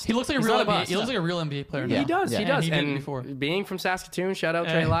bust. He looks like a He's real not NBA. bust. He looks like a real NBA player. Yeah. He now. does. Yeah. He And does. he didn't And before. being from Saskatoon, shout out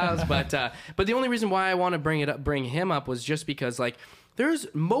Trey Lyles. But the only reason why I want to bring him up was just because like there's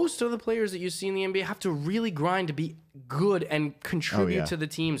most of the players that you see in the NBA have to really grind to be good and contribute yeah. to the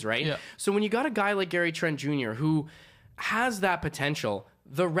teams, right? Yeah. So when you got a guy like Gary Trent Jr. who has that potential,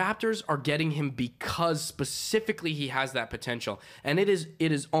 the Raptors are getting him because specifically he has that potential, and it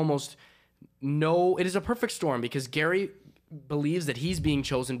is almost it is a perfect storm because Gary believes that he's being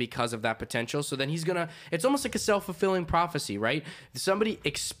chosen because of that potential. So then it's almost like a self-fulfilling prophecy, right? Somebody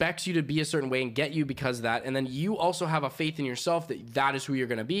expects you to be a certain way and get you because of that. And then you also have a faith in yourself that is who you're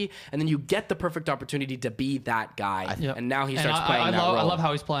going to be. And then you get the perfect opportunity to be that guy. Yep. And now he And starts playing I that love, role. I love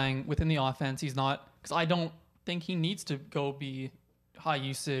how he's playing within the offense. He's not, because I don't think he needs to go be high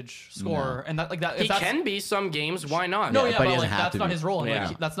usage scorer. And that like that. he if that's, can be some games. Why not? No, Yeah, yeah, but but, he doesn't like have that's to not be. his role. Yeah.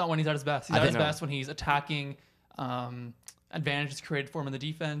 Like that's not when he's at his best. He's at I his think- best when he's attacking. Advantages created for him in the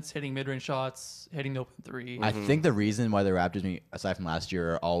defense, hitting mid-range shots, hitting the open three. I think the reason why the Raptors, aside from last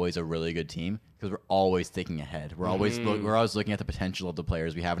year, are always a really good team because we're always thinking ahead. We're always looking at the potential of the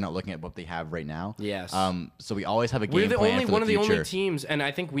players we have, not looking at what they have right now. Yes. So we always have a We're game the plan only for one the of the future. only teams, and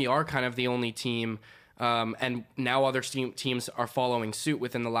I think we are kind of the only team. And now other teams are following suit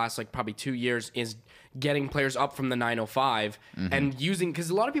within the last like probably 2 years is getting players up from the 905 and using because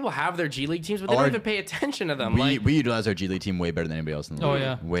a lot of people have their G League teams, but they don't Or- even pay attention to them. We utilize our G League team way better than anybody else in the Oh league.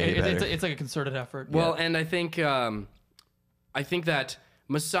 yeah, Way better. It's like a concerted effort. Well, and I think that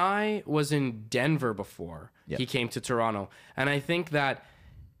Masai was in Denver before Yep. he came to Toronto, and I think that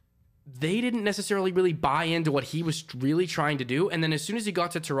they didn't necessarily really buy into what he was really trying to do. And then as soon as he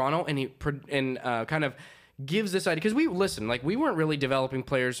got to Toronto and he kind of gives this idea, because we weren't really developing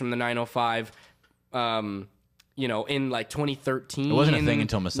players from the 905. In like 2013. It wasn't a thing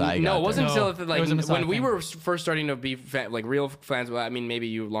until Masai No, got it wasn't there. until No, like it was a Masai when we thing. were first starting to be real fans. Well, I mean, maybe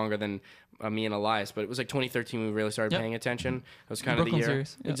you longer than me and Elias, but it was like 2013 when we really started Yep. paying attention. It was kind of the Brooklyn year.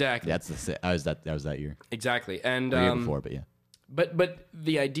 series, yeah. Exactly. That's that was that year. Exactly. And The year before, but yeah. but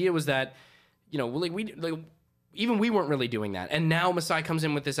the idea was that even we weren't really doing that, and now Masai comes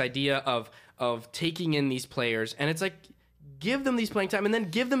in with this idea of taking in these players, and it's like give them these playing time, and then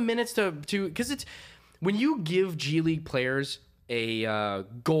give them minutes to because it's when you give G League players a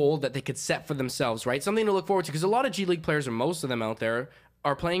goal that they could set for themselves, right? Something to look forward to, because a lot of G League players, or most of them out there,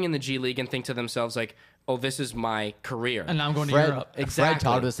 are playing in the G League and think to themselves like, "Oh, this is my career." and now I'm going to Fred, Europe. Exactly. Fred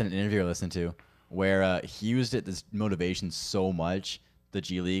talked to us in an interview I listened to where he used this motivation so much, the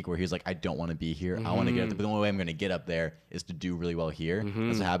G League, where he was like, I don't want to be here. I want to get up there, but the only way I'm going to get up there is to do really well here.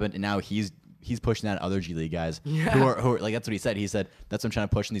 That's what happened. And now he's pushing that other G League guys who are like, that's what he said. He said, that's what I'm trying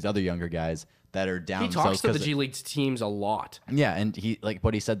to push in these other younger guys that are down. He talks to the themselves G League teams a lot. Yeah, and he like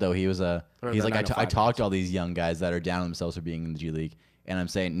what he said though. He was Or he's the like I 905 talked to all these young guys that are down on themselves for being in the G League, and I'm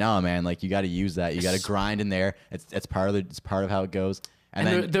saying no, man. Like you got to use that. You got to grind in there. It's part of how it goes. And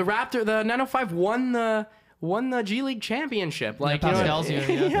then the Raptor, the 905 won the G League championship. Like Pascal's here,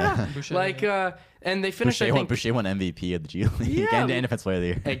 yeah. yeah. Boucher, Like and they finished. Boucher I won, think Boucher won MVP of the G League Yeah. and Defense Player of the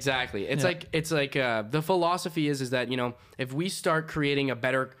Year. exactly. It's Yeah. like the philosophy is that if we start creating a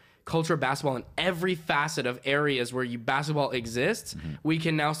better culture of basketball in every facet of areas where basketball exists, we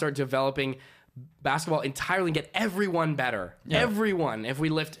can now start developing basketball entirely and get everyone better. Yeah. Everyone, if we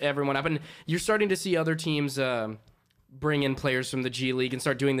lift everyone up, and you're starting to see other teams. bring in players from the G League and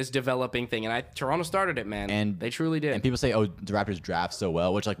start doing this developing thing. And Toronto started it, man. And they truly did. And people say, "Oh, the Raptors draft so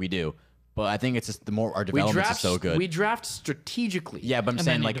well," which like we do. But I think it's just the more our development is so good. We draft strategically. Yeah, but I'm And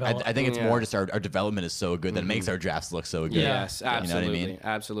saying then you like develop. I think it's Yeah. more just our development is so good that it makes our drafts look so good. Yes, You know what I absolutely. mean?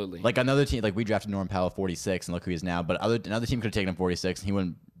 Absolutely. Like another team, like we drafted Norman Powell 46, and look who he is now. But another team could have taken him 46, and he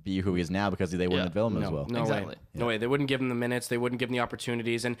wouldn't be who he is now because they wouldn't develop him as well. No Exactly. way. No way. They wouldn't give him the minutes. They wouldn't give him the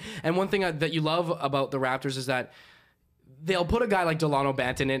opportunities. And one thing that you love about the Raptors is that they'll put a guy like Delano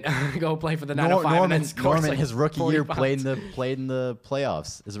Banton in go play for the 905 and then scores Norman, like his rookie 40 year bucks. played in the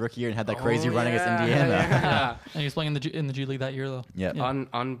playoffs. His rookie year and had that crazy Oh, run against yeah, Indiana. yeah. And he was playing in the G League that year, though. Yeah.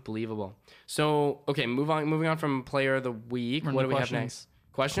 Unbelievable. So, okay, moving on from player of the week. Run What the do we have questions. next?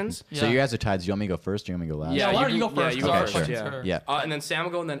 Questions? So Yeah. you guys are tied. Do you want me to go first? Or do you want me to go last? Yeah, why don't you go first? you Because go our first. questions Yeah. are- Yeah. And then Sam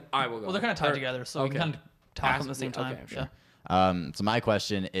will go, and then I will go. Well, they're kind of tied Or- together, so we okay. can kind of talk Ask- them at the same yeah, time. okay, sure. Yeah. So my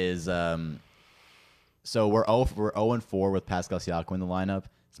question is, so we're 0-4 with Pascal Siakam in the lineup.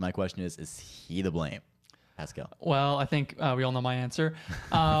 So my question is he to blame? Pascal. Well, I think we all know my answer.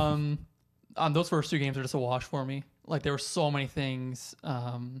 Those first two games are just a wash for me. Like there were so many things,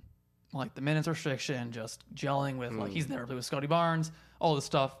 like the minutes restriction, just gelling with like he's never played with Scotty Barnes, all this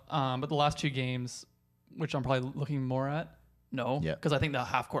stuff. But the last two games, which I'm probably looking more at, no, Yeah. because I think the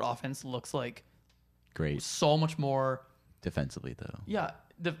half court offense looks like Great so much more. defensively though. Yeah,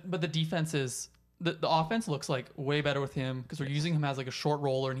 but the defense is the offense looks like way better with him because we're using him as like a short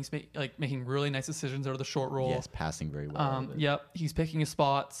roller and he's making really nice decisions out of the short roll. Yes, passing very well. Yep, he's picking his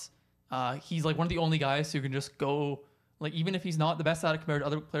spots. He's like one of the only guys who can just go like even if he's not the best at it compared to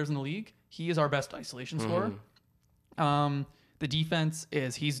other players in the league, he is our best isolation scorer. The defense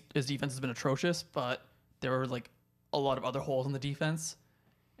is his defense has been atrocious, but there were like a lot of other holes in the defense,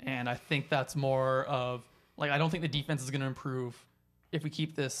 and I think that's more of like I don't think the defense is going to improve if we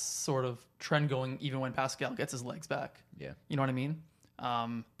keep this sort of trend going, even when Pascal gets his legs back. Yeah. You know what I mean?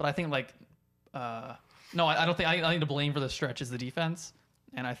 But I think like, no, I don't think I need to blame for the stretch is the defense.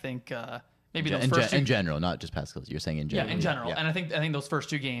 And I think maybe those first in general, not just Pascal. You're saying in yeah, general. in general. Yeah. And I think those first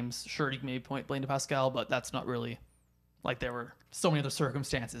two games, sure, you can maybe blame to Pascal, but that's not really like there were so many other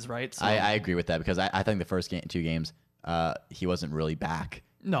circumstances, right? So, I agree with that because I think the first two games, he wasn't really back.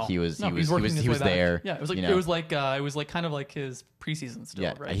 no, he was working his way back. there. Yeah, it was like you know? it was like kind of like his preseason still,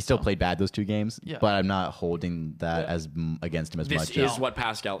 Yeah, right? he still So- played bad those two games, Yeah. but I'm not holding that Yeah. as against him as This much. is as, what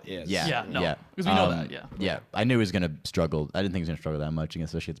Pascal is. yeah, Yeah, no, yeah, because we know that, yeah. yeah. I knew he was gonna struggle. I didn't think he was gonna struggle that much,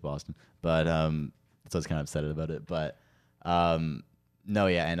 especially against Boston. But so I was kind of upset about it. But no,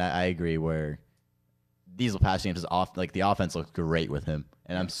 yeah, and I agree. Where these past games is off, like the offense looks great with him,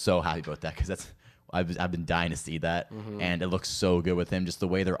 and I'm so happy about that because that's. I've been dying to see that, and it looks so good with him. Just the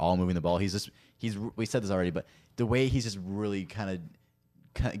way they're all moving the ball. We said this already, but the way he's just really kind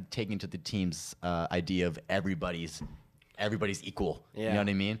of taking to the team's idea of everybody's equal. You Yeah. know what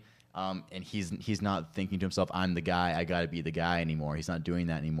I mean? And he's not thinking to himself, "I'm the guy. I got to be the guy" anymore. He's not doing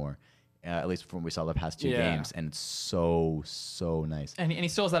that anymore. At least from what we saw the past two Yeah. games, and it's so nice. And he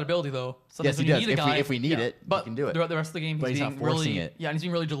still has that ability though. Yes, Sometimes he when you does. need a If we- guy, if we need it, he but can do it. throughout the rest of the game, But he's being not forcing really, it. Yeah, and he's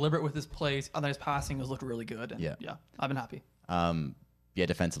being really deliberate with his plays. And his passing has looked really good. And Yeah. yeah, I've been happy. Yeah,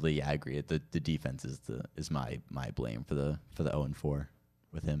 defensively, yeah, I agree. The defense is my blame for the 0-4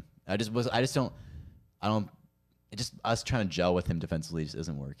 with him. I just don't. It just us trying to gel with him defensively just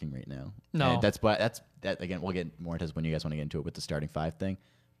isn't working right now. No. And that's again. We'll get more into this when you guys want to get into it with the starting five thing,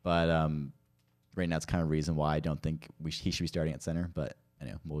 but right now it's kind of a reason why I don't think he should be starting at center. But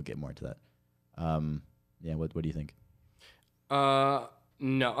anyway, we'll get more into that. Yeah, what do you think?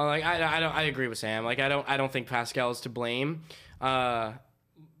 No, like I agree with Sam. Like I don't think Pascal is to blame.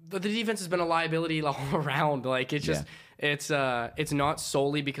 But the defense has been a liability all around. Like it's just it's not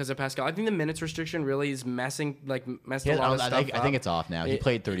solely because of Pascal. I think the minutes restriction really is messed a lot of stuff I think up. it's off now. He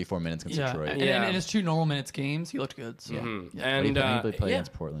played 34 minutes against Yeah, Detroit. and, Yeah. and in his 2 normal minutes games, he looked good. So yeah. And he played yeah,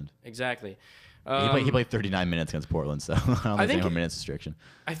 against Portland. exactly. He played 39 minutes against Portland, so I don't think think- any more minutes restriction.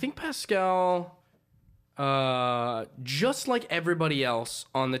 I think Pascal, just like everybody else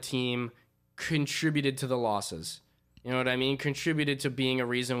on the team, contributed to the losses. You know what I mean? Contributed to being a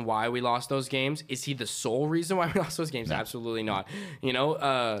reason why we lost those games. Is he the sole reason why we lost those games? No. Absolutely not. You know,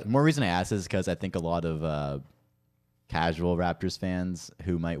 The more reason I ask is because I think a lot of casual Raptors fans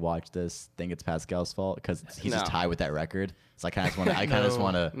who might watch this think it's Pascal's fault because he's just No. tied with that record. So I kind of just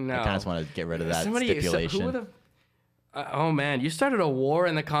want to get rid of that stipulation. Who would have? Oh man, you started a war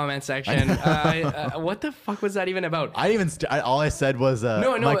in the comment section. What the fuck was that even about? I didn't even. All I said was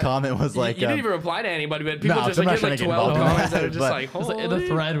my comment was like you didn't even reply to anybody, but people No, just I'm not like, trying like to get 12 involved in comments that that, are just but- like, It was holy. like, the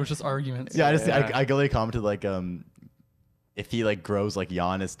thread was just arguments. yeah. Yeah. I literally commented like if he like grows like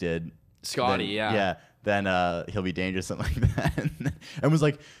Giannis did. Scotty, then, yeah. then he'll be dangerous, something like that. And was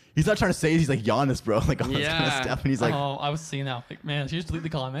like, he's not trying to say it, he's like Giannis, bro, like all this kind of Yeah. stuff. And he's like, Oh, I was seeing that. Like, man, she just delete the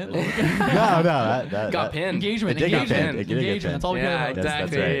comment. no, that Got pinned. Engagement. It did get Engagement. pinned. It did get Engagement. pinned. That's all we care Yeah, about.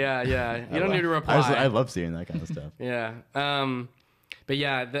 That's exactly. right. Yeah. You don't need to reply. I love seeing that kind of stuff. Yeah. But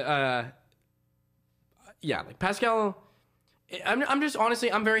yeah, like Pascal. I'm just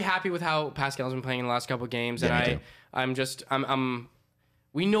honestly, I'm very happy with how Pascal's been playing in the last couple of games, Yeah, me and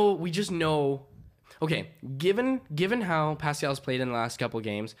too. we just know. Okay, given how Pascal's played in the last couple of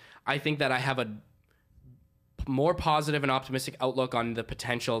games, I think that I have a more positive and optimistic outlook on the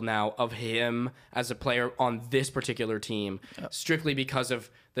potential now of him as a player on this particular team, strictly because of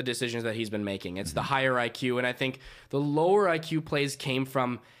the decisions that he's been making. It's the higher IQ, and I think the lower IQ plays came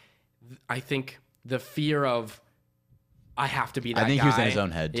from, I think, the fear of, I have to be that guy. I think he was in his own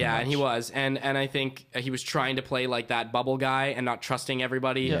head too Yeah, and he much. was. And I think he was trying to play like that bubble guy and not trusting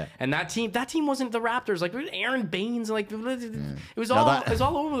everybody. Yeah. And that team wasn't the Raptors. Like Aaron Baines, like it was No, all it was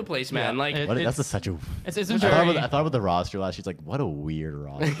all over the place, man. Yeah, like it- That's such a. It's I very. thought about the roster last year. It's like, what a weird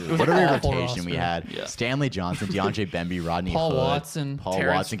roster. was What a an weird awful rotation we roster. had. Yeah. Stanley Johnson, DeAndre Bemby, Rodney Paul Hood, Watson. Paul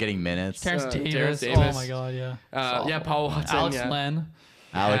Terrence- Watson getting minutes. Terrence Terrence Davis. Oh Davis. my God, yeah. yeah, Paul Watson. Alex yeah. Len.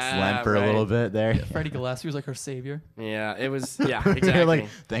 Alex Len for right. a little bit there. Freddie Gillespie was like her savior. Yeah, it was. Yeah, exactly. They're like,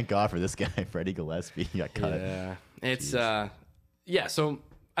 thank God for this guy, Freddie Gillespie. He got cut. Yeah, it's yeah. So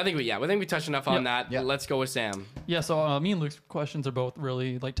I think we touched enough on Yep. that. Yep. Let's go with Sam. Yeah, so me and Luke's questions are both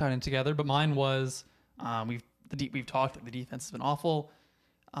really like tied in together, but mine was we've talked that the defense has been awful.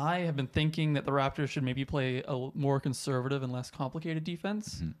 I have been thinking that the Raptors should maybe play a more conservative and less complicated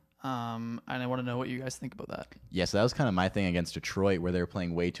defense. And I want to know what you guys think about that. Yeah, so that was kind of my thing against Detroit, where they were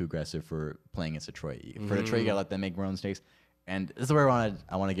playing way too aggressive for playing against Detroit. For Detroit, you gotta let them make their own mistakes. And this is where I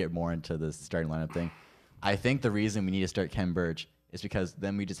want to get more into this starting lineup thing. I think the reason we need to start Ken Burch is because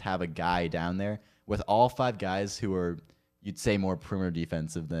then we just have a guy down there with all 5 guys who are, you'd say, more perimeter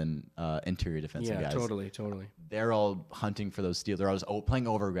defensive than interior defensive Yeah, guys. totally. They're all hunting for those steals. They're all just playing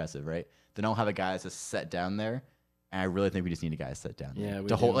over aggressive, right? They don't have a guy that's just set down there. And I really think we just need a guy set down there. Yeah, we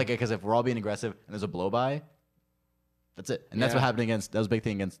to hold, do. like, because if we're all being aggressive and there's a blow by, that's it. And that's Yeah. what happened that was a big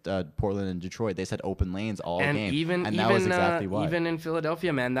thing against Portland and Detroit. They set open lanes all And game. even and that was exactly why. even in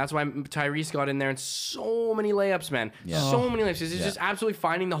Philadelphia, man, that's why Tyrese got in there and so many layups, man. Yeah. So many layups. He's Yeah. just absolutely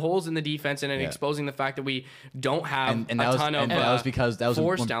finding the holes in the defense and then Yeah. exposing the fact that we don't have and a that was, ton of and that was because that was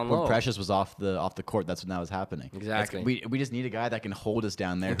force when, down when low. Precious was off the court. That's when that was happening. Exactly. We just need a guy that can hold us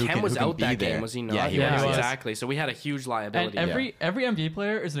down there. And who Ken can, was who can out be that there. game, was he not? Yeah, he Yeah, was. he was. Exactly. So we had a huge liability. And every NBA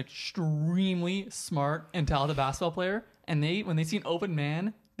player is an extremely smart and talented basketball player, and when they see an open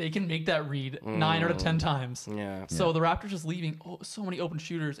man, they can make that read 9 out of 10 times. Yeah. So the Raptors just leaving so many open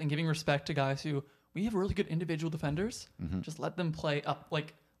shooters and giving respect to guys who we have really good individual defenders. Just let them play up.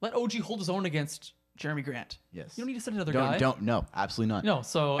 Like, let OG hold his own against Jeremy Grant. Yes. You don't need to send another guy. No, absolutely not. No,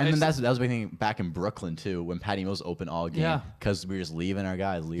 so And then it's- that was a big thing back in Brooklyn too, when Patty Mills opened all game. Yeah. Because we were just leaving our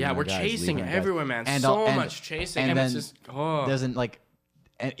guys. Yeah, we're chasing everywhere, man. Much chasing. And it's then just, oh. doesn't like,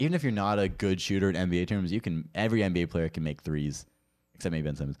 and even if you're not a good shooter in NBA terms, every NBA player can make threes, except maybe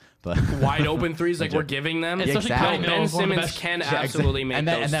Ben Simmons. But wide open threes like joke. we're giving them. Especially exactly. Patty Ben Mills, one of the Simmons best- can Yeah, absolutely make and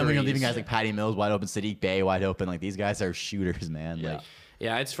those then we're threes. leaving guys like Patty Mills wide open, Sadiq Bey wide open. Like these guys are shooters, man. Yeah. Like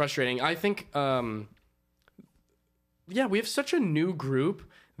Yeah, it's frustrating. I think, yeah, we have such a new group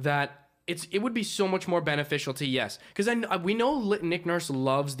that it would be so much more beneficial to because we know Nick Nurse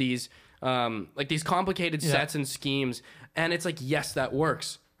loves these like these complicated sets and schemes, and it's like yes, that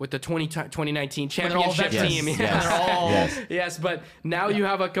works with the 2019 they're all championship veterans. team. Yes. They're all Yes. Yes, but now you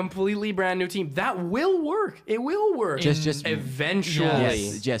have a completely brand new team that will work. It will work. Just eventually.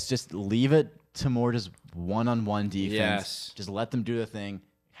 Yes. just leave it to more just one-on-one defense. Yes. Just let them do the thing.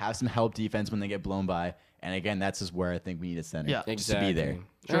 Have some help defense when they get blown by. And again, that's just where I think we need a center. Yeah. Just to be there.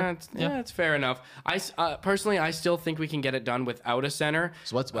 Sure. Yeah, it's fair enough. Personally, I still think we can get it done without a center.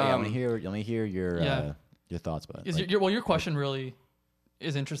 So I want to hear your thoughts about it. Is Like, your question really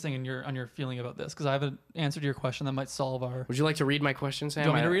is interesting in on your feeling about this, because I have an answer to your question that might solve our. Would you like to read my question, Sam? Do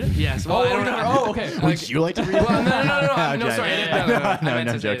you want me to read it? Yes. Well, I don't know. okay. would you like to read? Well, no, Okay. sorry.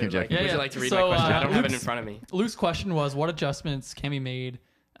 No, joking. Would Yeah, you yeah. like to read So, my question? I don't have it in Luke's- front of me. Luke's question was, what adjustments can be made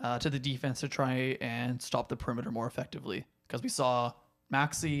to the defense to try and stop the perimeter more effectively? Because we saw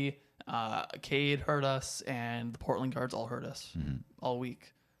Maxey, Cade hurt us, and the Portland guards all hurt us all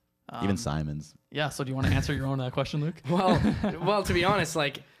week. Even Simons. Yeah. So do you want to answer your own question, Luke? Well, to be honest,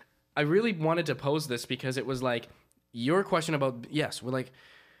 like I really wanted to pose this because it was like your question about we're like,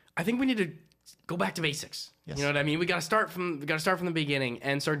 I think we need to go back to basics. Yes. You know what I mean? We got to start from the beginning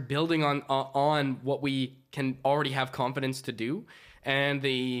and start building on what we can already have confidence to do. And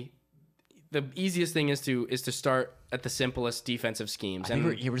the the easiest thing is to start at the simplest defensive schemes. I think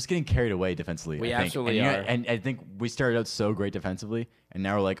we're just getting carried away defensively. We I think. absolutely and, are. And I think we started out so great defensively, and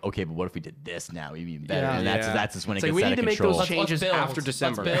now we're like, okay, but what if we did this now? Even better. Yeah. And that's just when It's it like gets we out need of to make control. those changes build. after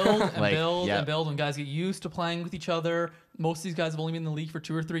December. Let's build and Like, build yeah. and build when guys get used to playing with each other. Most of these guys have only been in the league for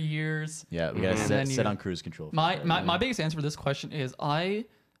 2 or 3 years. Yeah, we gotta then sit you- on cruise control. My biggest answer for this question is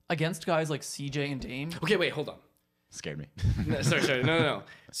against guys like CJ and Dame. Okay, wait, hold on. Scared me. No, sorry. No.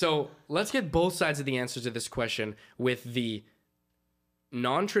 So let's get both sides of the answers to this question with the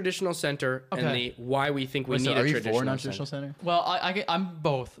non-traditional center and Okay. the why we think we Wait, need so a are you traditional for non-traditional center. center? Well, I'm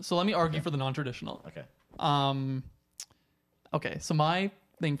both. So let me argue for the non-traditional. Okay. Okay, so my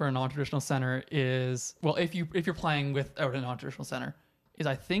thing for a non-traditional center is, well, if you're playing without a non-traditional center, is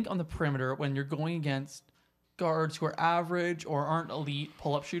I think on the perimeter when you're going against guards who are average or aren't elite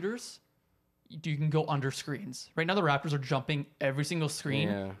pull-up shooters, you can go under screens. Right now the Raptors are jumping every single screen,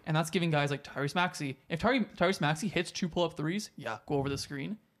 Yeah. and that's giving guys like Tyrese Maxey. If Tyrese Maxey hits 2 pull-up threes, yeah, go over the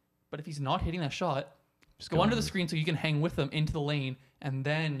screen. But if he's not hitting that shot, just go under the screen so you can hang with them into the lane, and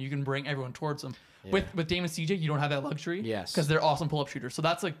then you can bring everyone towards them. With Dame and CJ, you don't have that luxury. Yes. Because they're awesome pull-up shooters. So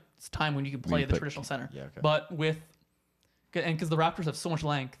that's like it's time when you can play you the put- traditional center. yeah, okay. But because the Raptors have so much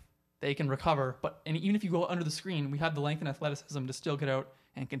length, they can recover. And even if you go under the screen, we have the length and athleticism to still get out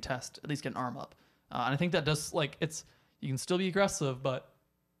and contest, at least get an arm up. And I think that does you can still be aggressive, but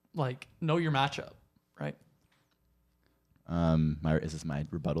like know your matchup, right? Is this my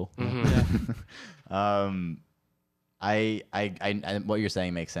rebuttal? Mm-hmm. I what you're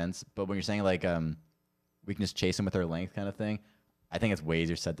saying makes sense, but when you're saying like we can just chase them with our length kind of thing, I think it's way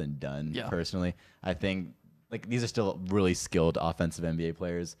easier said than done. Yeah. Personally, I think like these are still really skilled offensive NBA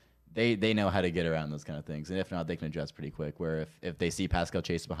players. They know how to get around those kind of things, and if not, they can adjust pretty quick. Where if they see Pascal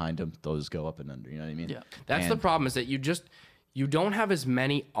Chase behind them, they'll just go up and under. You know what I mean? Yeah. That's the problem, is that you don't have as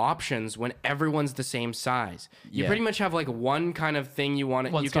many options when everyone's the same size. You Yeah. pretty much have like one kind of thing you want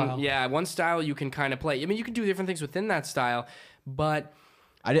to, One style. one style you can kind of play. I mean, you can do different things within that style, but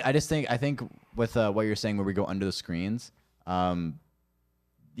I think with what you're saying, where we go under the screens,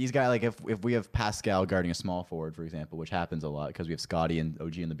 these guys, like if we have Pascal guarding a small forward, for example, which happens a lot because we have Scotty and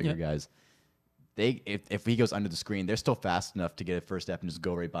OG and the bigger Yeah. guys, if he goes under the screen, they're still fast enough to get a first step and just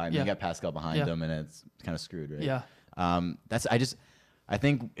go right by him. Yeah. You got Pascal behind Yeah. them, and it's kind of screwed, right? Yeah. I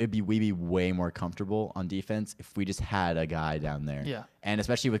think we'd be way more comfortable on defense if we just had a guy down there. Yeah. And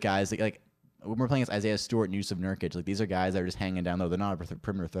especially with guys like when we're playing against Isaiah Stewart and Yusuf Nurkic, like these are guys that are just hanging down low. They're not a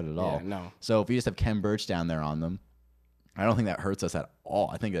perimeter threat at all. no. So if we just have Ken Birch down there on them, I don't think that hurts us at all.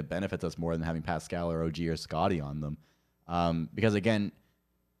 I think that benefits us more than having Pascal or OG or Scotty on them. Because again,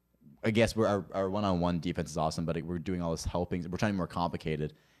 I guess our one-on-one defense is awesome, but we're doing all this helping. We're trying to be more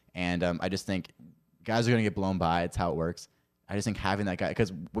complicated. And I just think guys are going to get blown by. It's how it works. I just think having that guy,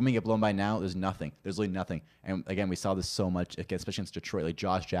 because when we get blown by now, there's nothing. There's literally nothing. And again, we saw this so much, especially against Detroit. Like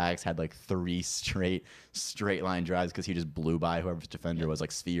Josh Jags had like 3 straight line drives because he just blew by whoever's defender was,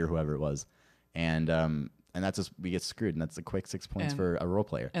 like Sphere, whoever it was. And that's just, we get screwed. And that's a quick 6 points And- for a role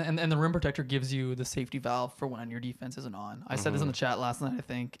player. And the rim protector gives you the safety valve for when your defense isn't on. I said this in the chat last night, I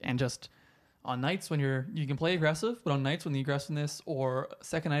think, and just on nights when you can play aggressive, but on nights when the aggressiveness or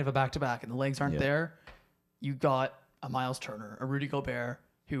second night of a back-to-back and the legs aren't Yeah. there, you got a Miles Turner, a Rudy Gobert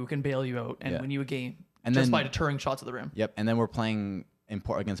who can bail you out and Yeah. win you a game And just then- by deterring shots at the rim. Yep. And then we're playing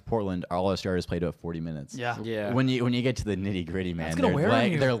against Portland. All our starters played about 40 minutes. Yeah. Yeah. When you get to the nitty gritty, man, gonna wear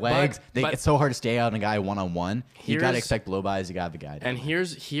on you. their legs, But- it's so hard to stay out on a guy one-on-one. You got to Here's- expect blow-bys. You got to have a guy. And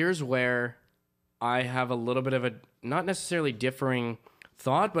here's where I have a little bit of a not necessarily differing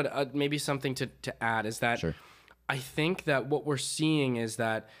thought, but maybe something to add is that Sure. I think that what we're seeing is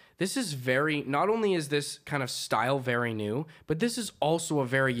that this is not only is this kind of style very new, but this is also a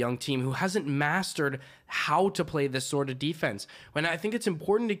very young team who hasn't mastered how to play this sort of defense. And I think it's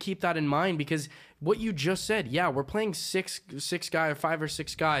important to keep that in mind because what you just said, yeah, we're playing 5 or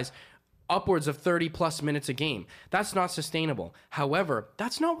 6 guys upwards of 30 plus minutes a game. That's not sustainable. However,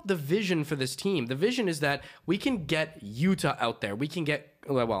 that's not the vision for this team. The vision is that we can get Utah out there. We can get,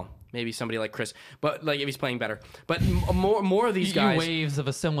 well, maybe somebody like Chris, but like if he's playing better. But more of these You guys. waves of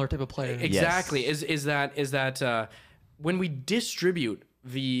a similar type of player. Exactly. Is that when we distribute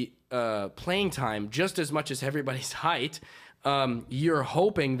the playing time just as much as everybody's height, you're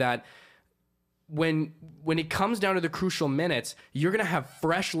hoping that when it comes down to the crucial minutes, you're going to have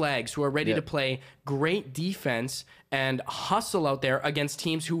fresh legs who are ready to play great defense and hustle out there against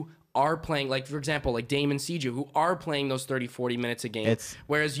teams who are playing, like, for example, like Dame and CJ, who are playing those 30, 40 minutes a game.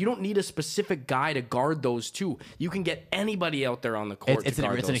 Whereas you don't need a specific guy to guard those two. You can get anybody out there on the court It's to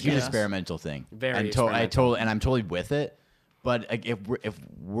guard a those huge guys. experimental thing. Very I'm experimental. totally with it. But like, if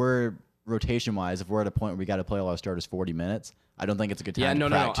we're rotation wise, if we're at a point where we got to play all our starters 40 minutes, I don't think it's a good time Yeah, no,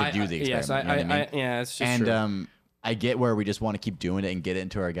 to do the experiment. Yes, you know what I mean? yeah, it's just And true. I get where we just want to keep doing it and get it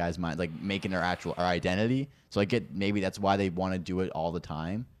into our guys' mind, like making our identity. So I get maybe that's why they want to do it all the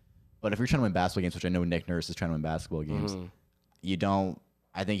time. But if you're trying to win basketball games, which I know Nick Nurse is trying to win basketball games, you don't.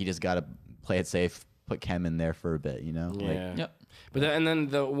 I think you just got to play it safe. Put Kem in there for a bit, you know. Yeah. Yep. But and then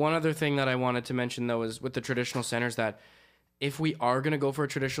the one other thing that I wanted to mention though is with the traditional centers that if we are going to go for a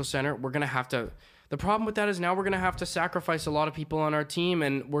traditional center, we're going to have to. The problem with that is now we're going to have to sacrifice a lot of people on our team,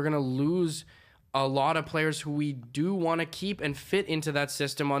 and we're going to lose a lot of players who we do want to keep and fit into that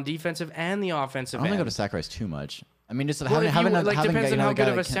system on defensive and the offensive I don't think end. we have to sacrifice too much. I mean, just Well, having, if you- having like, having depends on how another good guy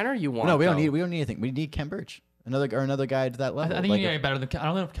of a like Kem- center you want, No, we don't though. need anything. We need Kem Birch, another guy to that level. I think Like, you need to get better than. I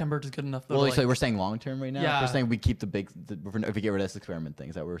don't know if Kem Birch is good enough. Though, well, to, so like, we're saying long term right now. Yeah. We're saying we keep if we get rid of this experiment thing.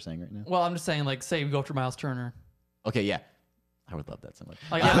 Is that what we're saying right now? well, I'm just saying, like, say we go after Miles Turner. Okay, yeah, I would love that so much.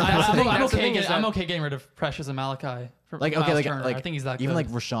 Like, Yeah, but that's the thing, I'm that's the okay. thing is I'm that- okay getting rid of Precious and Malachi. For Like Miles okay, like Turner. I think he's that even good. like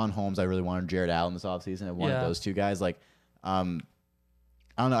Rashawn Holmes. I really wanted Jared Allen this offseason. I wanted Yeah. those two guys. Like, I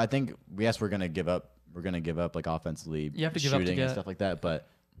don't know. I think yes, we're gonna give up. We're gonna give up like offensively, You have to give up to shooting get- and stuff like that. But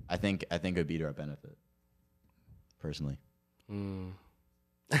I think it would be to our benefit, personally.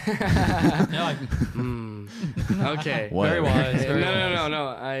 yeah, like, Okay. very wise. Very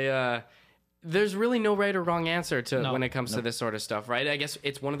No. There's really no right or wrong answer to No. when it comes to this sort of stuff, right? I guess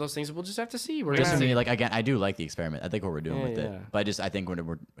it's one of those things that we'll just have to see. We're Just gonna to me, like again, I do like the experiment. I think what we're doing Yeah, with yeah. it, but I think when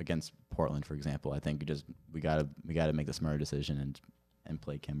we're against Portland, for example, I think we gotta make the smarter decision and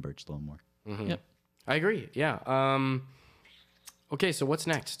play Kem Birch a little more. Yep. I agree. Yeah. Okay, so what's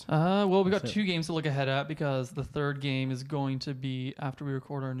next? Well, we got 2 games to look ahead at because the third game is going to be after we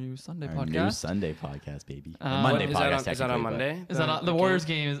record our new Sunday Our new podcast. Sunday podcast, baby. Or What- Monday Is podcast. that on technically, but- Monday? Is that not, the okay. Warriors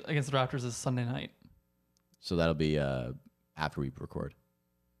game is against the Raptors is Sunday night. So that'll be after we record.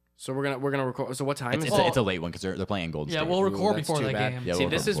 So we're gonna record. So what time It's, is it's, it? a, it's a late one because they're playing in Golden Yeah, State. we'll Ooh, record that's before too that bad. game. Yeah, See, we'll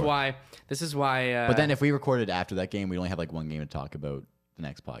this is record. why. But then if we recorded after that game, we'd only have like one game to talk about the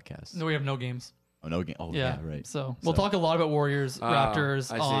next podcast. No, we have no games. Oh, no game. Oh, Yeah, yeah, right. So we'll talk a lot about Warriors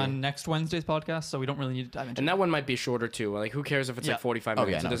Raptors I see. on next Wednesday's podcast, so we don't really need to dive into. and that one might be shorter too. Like, who cares if it's Yeah. like 45 Oh,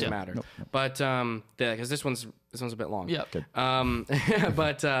 minutes? yeah, It no, doesn't yeah. matter. Nope, But because this one's a bit long. Yeah. Good.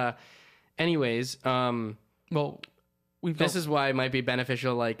 But anyways, Well, we've this got- is why it might be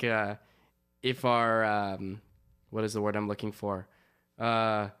beneficial. Like, if our what is the word I'm looking for?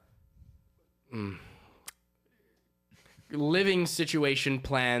 Living situation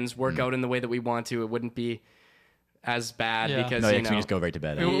plans work out in the way that we want to. It wouldn't be as bad Yeah. because No, you yeah, 'cause we know just go right to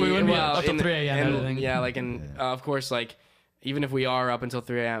bed. We wouldn't be up till in- 3 a.m. and- editing. Yeah, like of course, like even if we are up until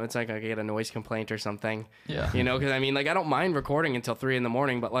 3 a.m., it's like I get a noise complaint or something. Yeah. You know, because I mean, like I don't mind recording until 3 in the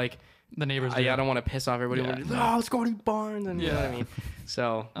morning, but like the neighbors. I don't want to piss off everybody. Yeah. We're just, oh, Scotty Barnes, and you know what I Yeah. mean.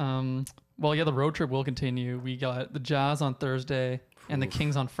 So Well, yeah, the road trip will continue. We got the Jazz on Thursday and the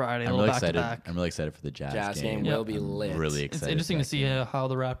Kings on Friday. I'm a really little back to excited. back. I'm really excited for the Jazz, Jazz game Yep. will be lit. Really It's excited. interesting for to that see game. how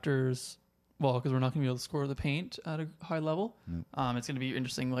the Raptors. Well, because we're not going to be able to score the paint at a high level. It's going to be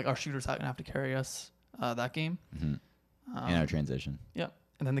interesting. Like our shooters are going to have to carry us that game. in our transition. Yep.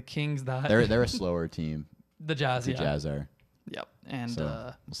 And then the Kings that They're a slower team. the Jazz. The Yeah. Jazz are. Yep. And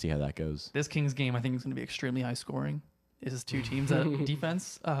So we'll see how that goes. this Kings game, I think, is going to be extremely high scoring. This is 2 teams that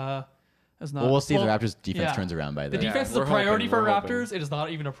defense is not. Well, we'll see if the well, Raptors defense yeah. turns around by The then. defense is we're a priority hoping, for we're hoping. Raptors. It is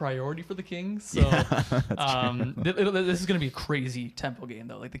not even a priority for the Kings. So, this is going to be a crazy tempo game,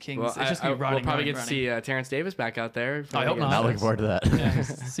 though. Like the Kings, Well, it's just going to be running. we'll probably running, get to see Terrence Davis back out there. I hope Not not. looking forward to that. Yeah,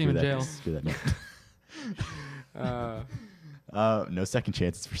 see him in Screw jail. that. Screw that. Uh, No second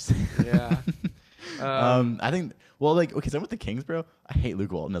chances for Sam. yeah. I think. Well, like, okay, so I'm with the Kings, bro. I hate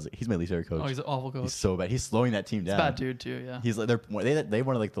Luke Walton. He's my least favorite coach. Oh, he's an awful coach. He's so bad. He's slowing that team down. Bad dude too. Yeah. He's like they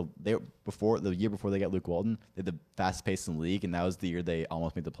wanted like the year before they got Luke Walton, they had the fastest pace in the league, and that was the year they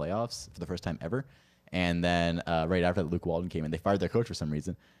almost made the playoffs for the first time ever. And then right after that, Luke Walton came in. They fired their coach for some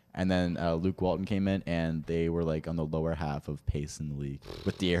reason, and then Luke Walton came in, and they were like on the lower half of pace in the league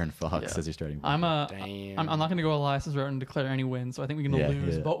with De'Aaron Fox Yeah. as your starting. I'm Damn. not going to go a license route and declare any wins. So I think we're going to Yeah,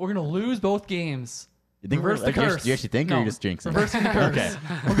 lose. yeah. But we're going to lose both games. You think Reverse we're- the like, curse. Do you actually think, or No, are you just jinxing? it? Reversing the curse. Okay.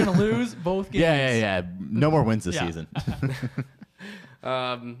 We're going to lose both games. Yeah. No more wins this Yeah. season.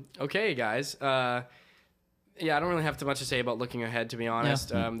 Okay, guys. Yeah, I don't really have too much to say about looking ahead, to be honest.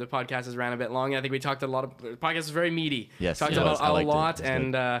 The podcast has ran a bit long. I think we talked a lot of. The podcast is very meaty. Yes, talked it about was. I a liked it. lot, It was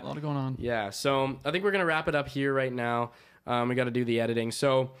and A lot going on. yeah. So I think we're gonna wrap it up here right now. We got to do the editing.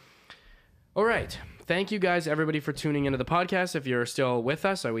 So, all right. Thank you guys, everybody, for tuning into the podcast. If you're still with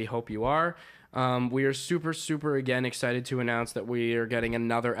us, we hope you are. We are super again excited to announce that we are getting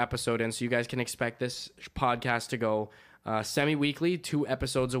another episode in, so you guys can expect this podcast to go semi-weekly, 2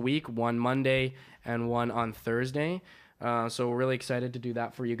 episodes a week, one Monday and one on Thursday. So we're really excited to do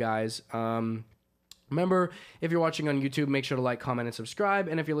that for you guys. Remember, if you're watching on YouTube, make sure to like, comment, and subscribe.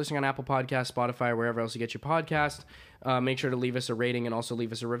 And if you're listening on Apple Podcasts, Spotify, wherever else you get your podcast, make sure to leave us a rating and also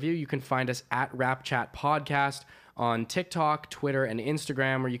leave us a review. You can find us at Rap Chat Podcast on TikTok, Twitter, and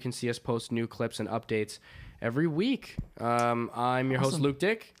Instagram, where you can see us post new clips and updates every week. I'm your host, Luke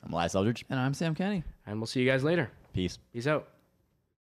Dick. I'm Elias Eldridge. And I'm Sam Kenny. And we'll see you guys later. Peace. Peace out.